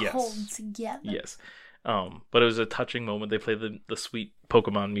they'll be cold together. Yes. But it was a touching moment. They play the sweet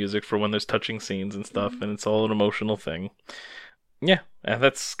Pokemon music for when there's touching scenes and stuff, and it's all an emotional thing. Yeah, and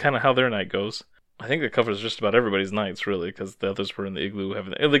that's kind of how their night goes. I think it covers just about everybody's nights, really, because the others were in the igloo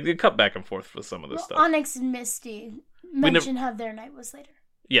having... They cut back and forth with some of this stuff. Onyx and Misty mentioned how their night was later.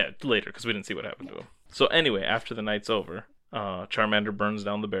 Yeah, later, because we didn't see what happened to him. So anyway, after the night's over, Charmander burns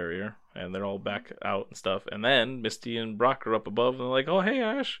down the barrier, and they're all back out and stuff. And then Misty and Brock are up above, and they're like, oh, hey,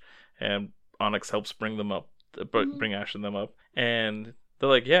 Ash. And Onyx helps bring them up, bring Ash and them up. And they're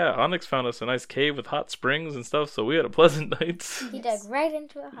like, yeah, Onyx found us a nice cave with hot springs and stuff, so we had a pleasant night. He dug right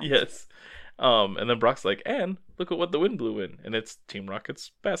into a hot Yes. And then Brock's like, and look at what the wind blew in. And it's Team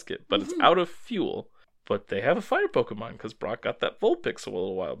Rocket's basket, but it's out of fuel. But they have a fire Pokemon because Brock got that Vulpix a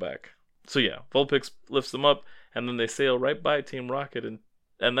little while back. So yeah, Vulpix lifts them up, and then they sail right by Team Rocket,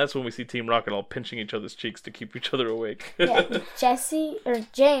 and that's when we see Team Rocket all pinching each other's cheeks to keep each other awake. Yeah,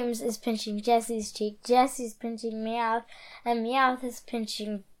 James is pinching Jesse's cheek, Jesse's pinching Meowth, and Meowth is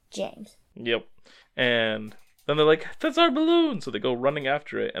pinching James. Yep. And then they're like, that's our balloon! So they go running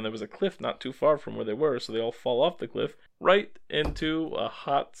after it, and there was a cliff not too far from where they were, so they all fall off the cliff right into a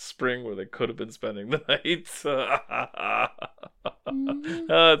hot spring where they could have been spending the night.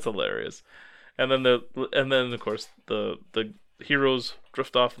 That's hilarious. And then of course the heroes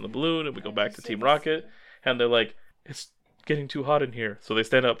drift off in the balloon, and we go back to Team Rocket, and they're like, it's getting too hot in here. So they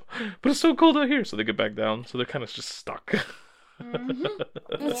stand up, but it's so cold out here. So they get back down. So they're kind of just stuck.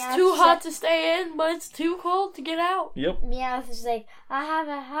 It's too hot to stay in, but it's too cold to get out. Yep. Meowth is like, I have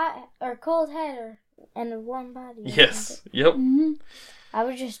a hot or cold head and a warm body. Yes. Yep. I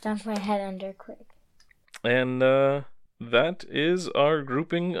would just dump my head under quick. And that is our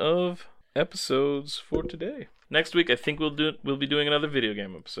grouping of episodes for today. Next week, I think we'll be doing another video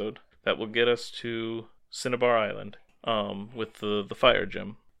game episode that will get us to Cinnabar Island, with the fire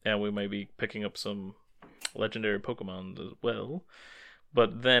gym, and we might be picking up some legendary Pokemon as well.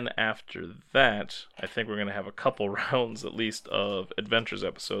 But then after that, I think we're going to have a couple rounds at least of Adventures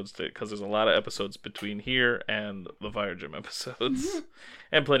episodes, because there's a lot of episodes between here and the Fire Gym episodes.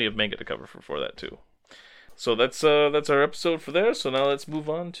 And plenty of manga to cover for that too. So that's our episode for there. So now let's move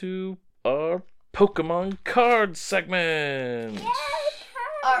on to our Pokemon card segment. Yay,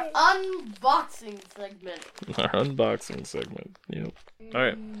 Our unboxing segment. Our unboxing segment. Yep.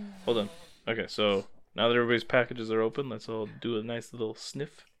 Alright, hold on. Okay, so now that everybody's packages are open, let's all do a nice little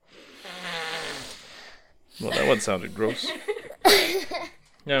sniff. Well, that one sounded gross.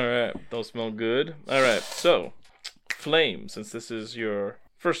 Alright, don't smell good. Alright, so, Flame, since this is your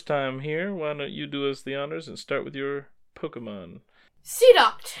first time here, why don't you do us the honors and start with your Pokemon?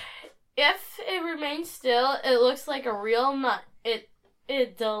 Seeduct. If it remains still, it looks like a real nut.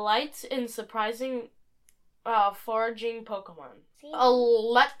 It delights in surprising foraging Pokemon.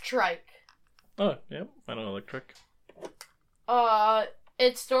 Electrike. Oh, yep, I know Electric.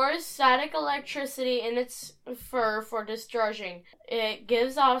 It stores static electricity in its fur for discharging. It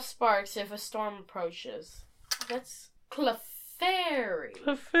gives off sparks if a storm approaches. That's Clefairy.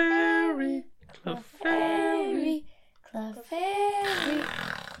 Clefairy. Clefairy. Clefairy.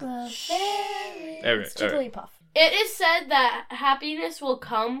 Clefairy. Alright, Jigglypuff. It is said that happiness will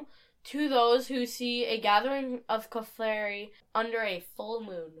come to those who see a gathering of Clefairy under a full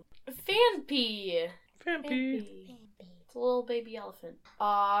moon. Fanpy. Vampy. It's a little baby elephant.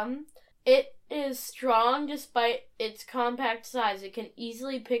 It is strong despite its compact size. It can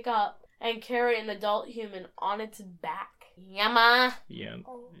easily pick up and carry an adult human on its back. Yama.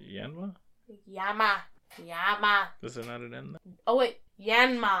 Yanma? Yama. Is there not an N? Oh wait,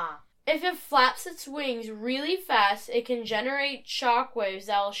 Yanma. If it flaps its wings really fast, it can generate shockwaves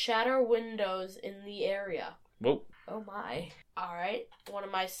that will shatter windows in the area. Whoa. Oh my. Alright, one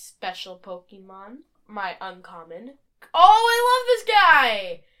of my special Pokemon. My uncommon. Oh, I love this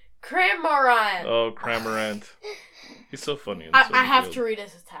guy! Cramorant. Oh, Cramorant. He's so funny. I have to read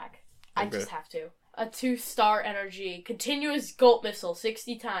his attack. I Okay. just have to. A 2-star energy. Continuous Gulp Missile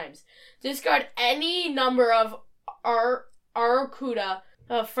 60 times. Discard any number of Aracuda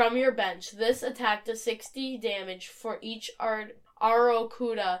from your bench. This attack does 60 damage for each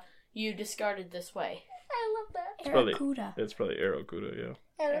Aracuda you discarded this way. I love that. Aracuda. It's probably Aracuda, yeah.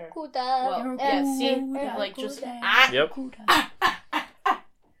 Aracuda. Well, yeah, see? Aracuda. Like, just... Yep. Aracuda.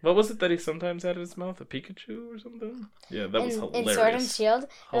 What was it that he sometimes had in his mouth? A Pikachu or something? Yeah, that was In hilarious. Sword and Shield,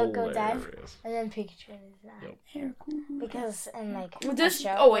 it'll go dive, Hilarious. and then Pikachu is that. Yep. Aracuda. Because in like This... a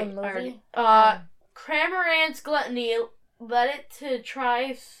show Oh, or wait. movie, Cramorant's gluttony led it to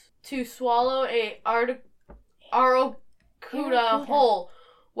try to swallow a Aracuda whole,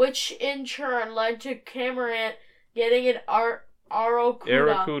 which in turn led to Cramorant getting an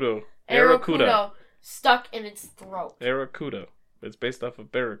Aracuda stuck in its throat. Aracuda. It's based off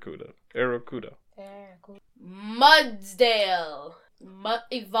of Barracuda. Aracuda. Mudsdale.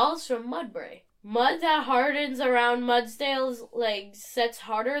 Evolves from Mudbray. Mud that hardens around Mudsdale's legs sets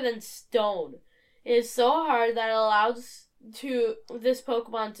harder than stone. It is so hard that it allows this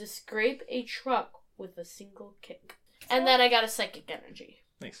Pokemon to scrape a truck with a single kick. And then I got a Psychic Energy.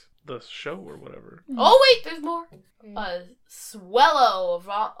 Nice. The show or whatever. Oh wait, there's more. Swellow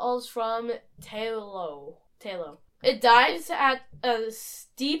evolves from Tailo. It dives at a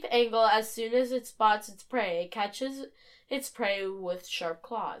steep angle as soon as it spots its prey. It catches its prey with sharp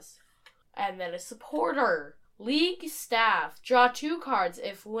claws. And then a supporter. League staff. Draw 2 cards.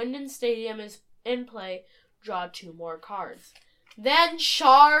 If Winden Stadium is in play, draw 2 more cards. Then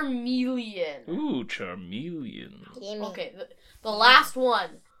Charmeleon. Ooh, Charmeleon. Okay, the last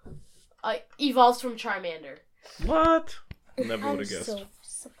one evolves from Charmander. What? Never would I'm have guessed. so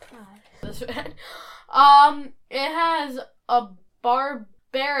surprised. This it has a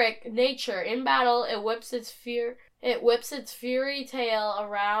barbaric nature. In battle, it whips its fury tail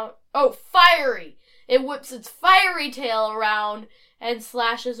around. Oh, fiery! It whips its fiery tail around and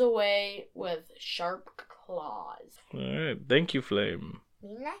slashes away with sharp claws. Alright, thank you, Flame.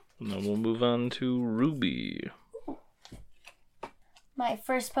 Now we'll move on to Ruby. My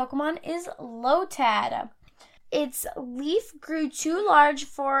first Pokemon is Lotad. Its leaf grew too large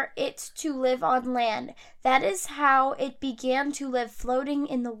for it to live on land. That is how it began to live floating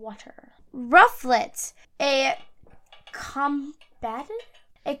in the water. Rufflet, a combative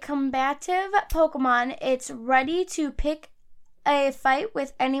Pokemon. It's ready to pick a fight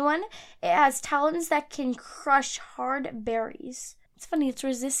with anyone. It has talons that can crush hard berries. It's funny, its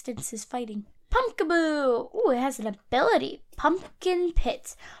resistance is fighting. Pumpkaboo! Ooh, it has an ability. Pumpkin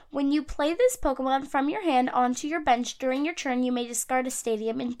Pit. When you play this Pokemon from your hand onto your bench during your turn, you may discard a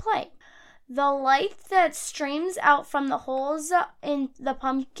stadium in play. The light that streams out from the holes in the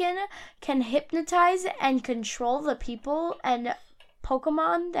pumpkin can hypnotize and control the people and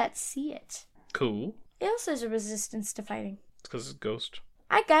Pokemon that see it. Cool. It also has a resistance to fighting. It's because it's Ghost.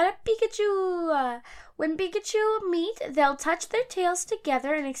 I got a Pikachu! When Pikachu meet, they'll touch their tails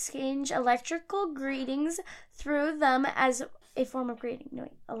together and exchange electrical greetings through them as a form of greeting. No,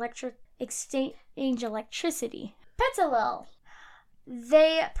 exchange electricity. Petalil.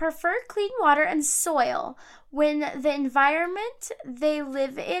 They prefer clean water and soil. When the environment they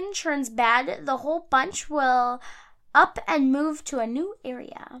live in turns bad, the whole bunch will up and move to a new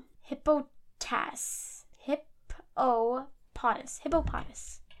area. Hippopotamus.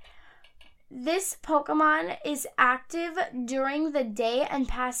 This Pokemon is active during the day and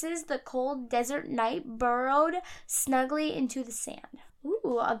passes the cold desert night burrowed snugly into the sand.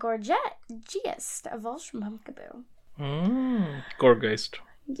 Ooh, a Gorgeist evolves from Pumpkaboo. Gorgeist.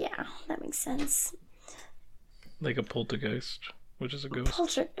 Yeah, that makes sense. Like a poltergeist. which is a ghost,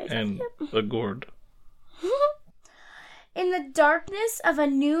 Poltergeist. and a gourd. In the darkness of a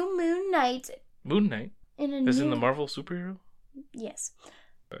new moon night. Moon Knight? Is in the Marvel superhero? Yes.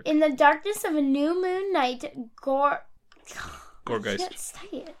 Okay. In the darkness of a new moon night, Gorgeist.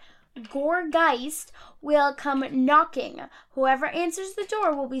 Gorgeist will come knocking. Whoever answers the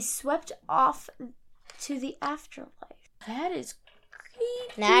door will be swept off to the afterlife. That is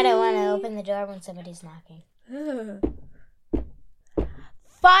creepy. Now I don't want to open the door when somebody's knocking.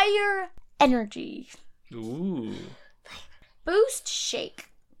 Fire energy. Ooh. Boost shake.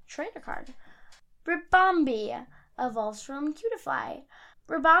 Trainer card. Ribombi evolves from Cutify.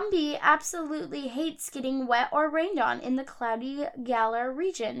 Ribombi absolutely hates getting wet or rained on in the cloudy Galar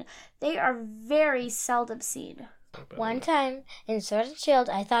region. They are very seldom seen. One time in Sword and Shield,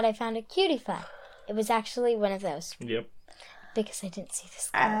 I thought I found a Cutify. It was actually one of those. Yep. Because I didn't see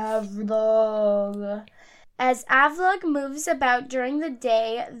this. Avlog. As Avlog moves about during the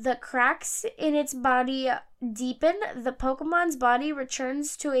day, the cracks in its body deepen. The Pokemon's body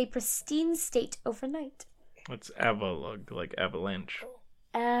returns to a pristine state overnight. It's Avalug, like avalanche.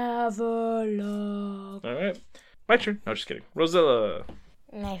 Avalog. Alright. My turn. No, just kidding. Rosella.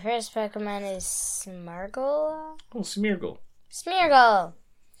 My first Pokemon is Smeargle. Oh, Smeargle. Smeargle.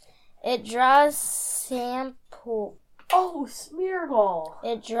 It draws sample. Oh, Smeargle.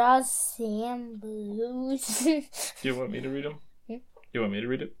 It draws Samblues. Do you want me to read them? You want me to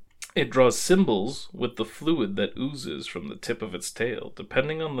read it? It draws symbols with the fluid that oozes from the tip of its tail.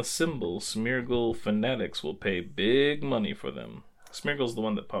 Depending on the symbol, Smeargle fanatics will pay big money for them. Smeargle's the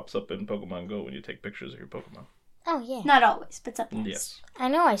one that pops up in Pokemon Go when you take pictures of your Pokemon. Oh, yeah. Not always, but sometimes. Yes. I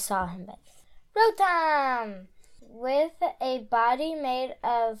know I saw him, but... Rotom! With a body made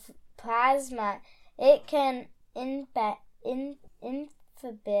of plasma, it can inhibit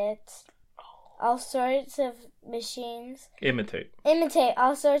all sorts of machines. Imitate. Imitate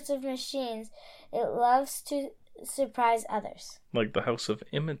all sorts of machines. It loves to surprise others. Like the House of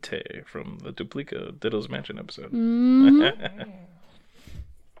Imite from the Duplica Ditto's Mansion episode.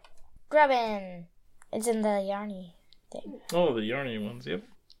 Grubbin. It's in the Yarny thing. Oh, the Yarny ones, yep.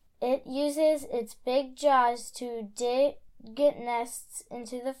 It uses its big jaws to dig nests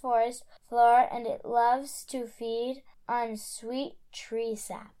into the forest floor, and it loves to feed on sweet tree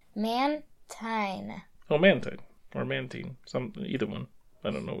sap. Mantine. Oh, Mantine. Or Mantine. Either one.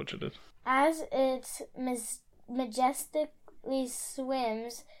 I don't know which it is. As it majestically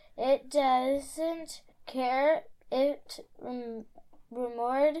swims, it doesn't care if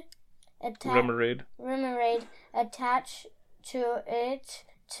Remoraid attached to it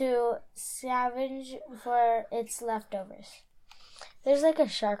to scavenge for its leftovers. There's like a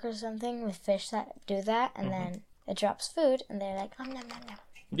shark or something with fish that do that, and then it drops food, and they're like, oh, nom, nom, nom.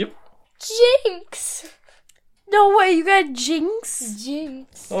 Yep. Jinx! No way, you got Jinx?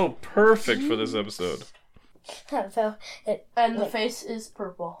 Jinx. Oh, perfect for this episode. So And the face is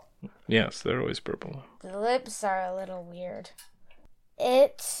purple. Yes, they're always purple. the lips are a little weird.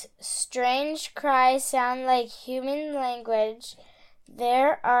 Its strange cries sound like human language.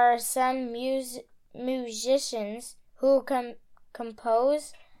 There are some musicians who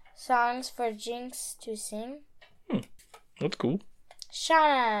compose songs for Jinx to sing. That's cool.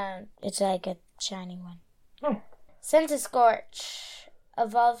 Shauna. It's like a shiny one. Oh. Centiskorch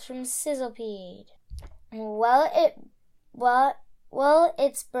evolved from Sizzlepede.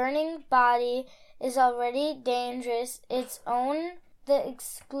 Its burning body is already dangerous. Its own the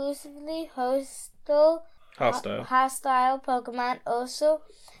exclusively hostile Pokemon also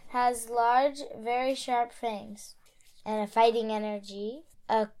has large, very sharp fangs and a fighting energy.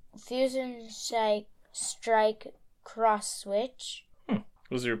 A fusion strike cross switch.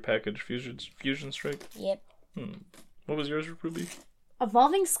 Was your package Fusion Strike? Yep. What was yours, Ruby?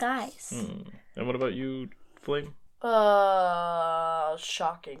 Evolving Skies. And what about you, Flame?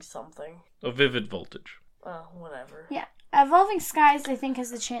 Shocking something. A Vivid Voltage. Whatever. Yeah. Evolving Skies, I think,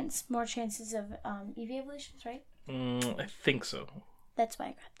 has more chances of EV evolutions, right? I think so. That's why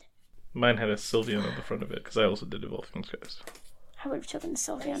I grabbed it. Mine had a Sylveon on the front of it, because I also did Evolving Skies. I would have taken the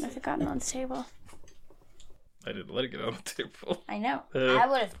Sylveon if it got on the table. I didn't let it get on the table. I know. I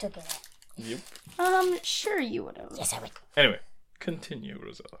would have taken it. Yep. Sure you would have. Yes, I would. Anyway, continue,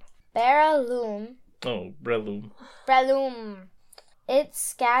 Rosella. Baraloom. Oh, Breloom. Breloom. It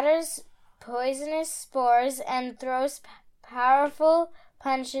scatters poisonous spores and throws powerful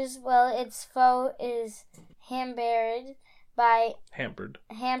punches while its foe is hampered by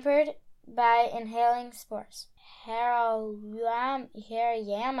inhaling spores. Hariyama.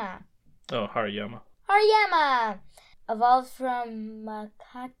 Oh, Hariyama. Hariyama evolved from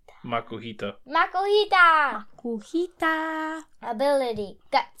Makuhita. Makuhita. Kuhita. Ability.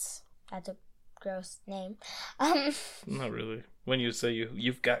 Guts. That's a gross name. Not really. When you say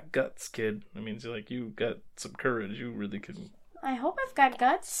you've got guts, kid, it means you've got some courage. You really can. I hope I've got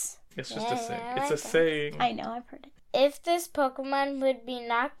guts. It's just a saying. I It's like a that. saying. I know, I've heard it. If this Pokemon would be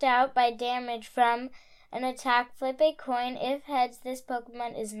knocked out by damage from an attack, flip a coin. If heads, this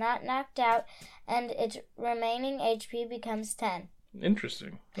Pokemon is not knocked out, and its remaining HP becomes 10.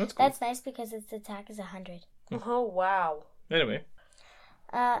 Interesting. That's cool. That's nice because its attack is 100. Oh, wow. Anyway,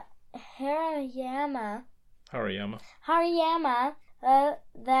 Hariyama, Hariyama.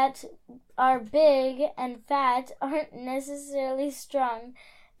 that are big and fat aren't necessarily strong.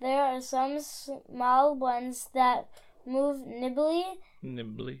 There are some small ones that move nimbly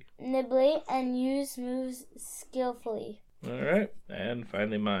and use moves skillfully. Alright, and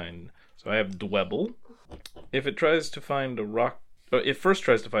finally mine. So I have Dwebble. If it tries to find a rock, or it first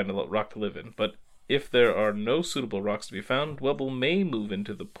tries to find a rock to live in, but if there are no suitable rocks to be found, Dwebble may move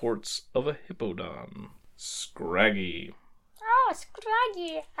into the ports of a Hippowdon. Scraggy. Oh,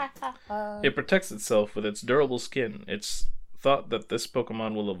 Scraggy! It protects itself with its durable skin. It's thought that this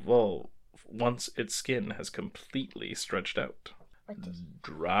Pokemon will evolve once its skin has completely stretched out.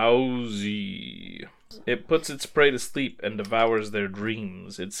 Drowsy. It puts its prey to sleep and devours their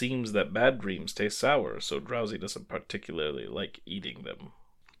dreams. It seems that bad dreams taste sour, so Drowsy doesn't particularly like eating them.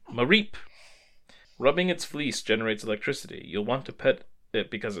 Mareep. Rubbing its fleece generates electricity. You'll want to pet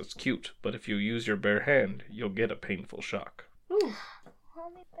it because it's cute, but if you use your bare hand, you'll get a painful shock. Ooh.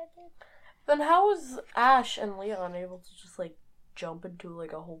 Then how was Ash and Leon able to just, jump into, a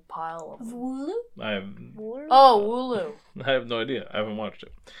whole pile of them? Wooloo? I have Oh, Wooloo. I have no idea. I haven't watched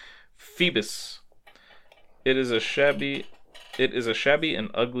it. Phoebus. It is a shabby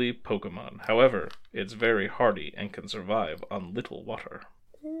and ugly Pokemon. However, it's very hardy and can survive on little water.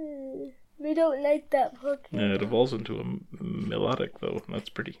 We don't like that Pokemon. It evolves into a melodic, though. That's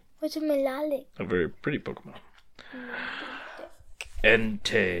pretty. What's a melodic? A very pretty Pokemon.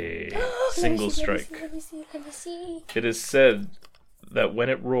 Entei. Single strike. Let me see. It is said that when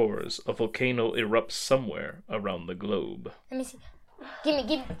it roars, a volcano erupts somewhere around the globe. Let me see. Give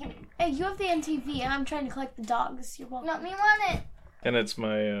me. Hey, you have the NTV, and I'm trying to collect the dogs. You're welcome. Not me want it. And it's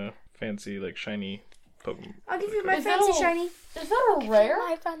my fancy, shiny Pokemon. I'll give you my Is fancy that a- shiny. Is that a rare?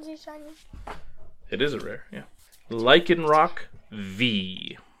 My fancy shiny. It is a rare, yeah. Lycanroc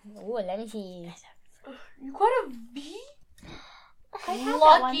V. Oh, let me see. You got a V? I had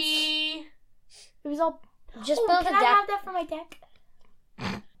that Lucky. It was all. Just Oh, build a can I deck. have that for my deck?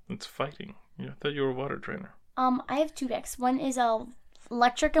 It's fighting. Yeah, I thought you were a water trainer. I have 2 decks. One is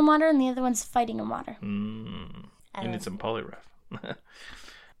electric and water, and the other one's fighting and water. You need some Poliwrath.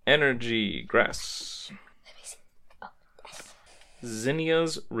 Energy Grass. Let me see. Oh, yes.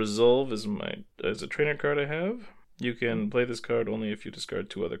 Zinnia's Resolve is a trainer card I have. You can play this card only if you discard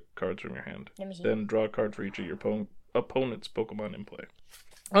 2 other cards from your hand. Let me see. Then draw a card for each of your opponent's Pokemon in play.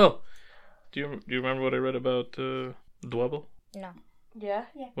 Oh, do you remember what I read about Dwebble? No. Yeah.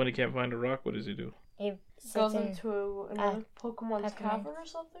 When he can't find a rock, what does he do? He Goes sits in. into another Pokemon's Pokemon. cavern or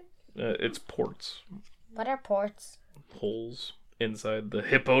something? It's ports. What are ports? Holes inside the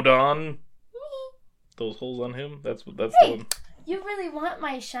Hippowdon. Those holes on him. That's the one. You really want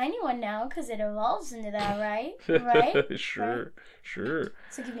my shiny one now, because it evolves into that, right? Right? Sure.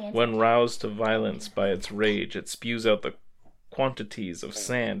 So give me a When roused to violence by its rage, it spews out the quantities of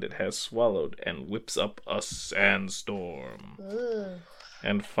sand it has swallowed and whips up a sandstorm. Ooh.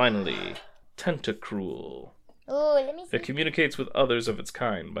 And finally, Tentacruel. Ooh, let me see. It communicates with others of its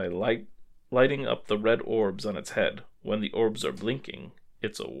kind by lighting up the red orbs on its head. When the orbs are blinking,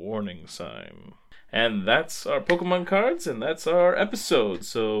 it's a warning sign. And that's our Pokemon cards, and that's our episode.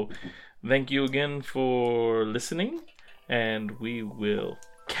 So thank you again for listening, and we will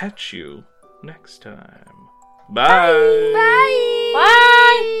catch you next time. Bye!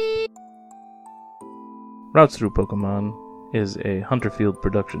 Bye! Routes Through Pokemon is a Hunterfield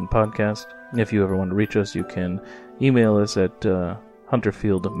production podcast. If you ever want to reach us, you can email us at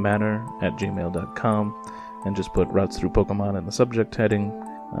hunterfieldmanor@gmail.com and just put Routes Through Pokemon in the subject heading.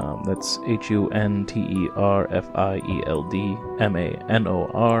 That's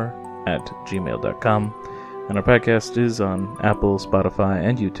hunterfieldmanor@gmail.com. And our podcast is on Apple, Spotify,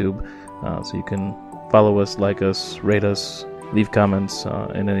 and YouTube, so you can follow us, like us, rate us, leave comments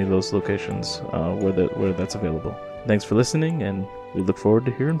in any of those locations where that's available. Thanks for listening, and we look forward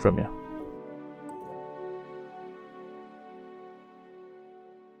to hearing from you.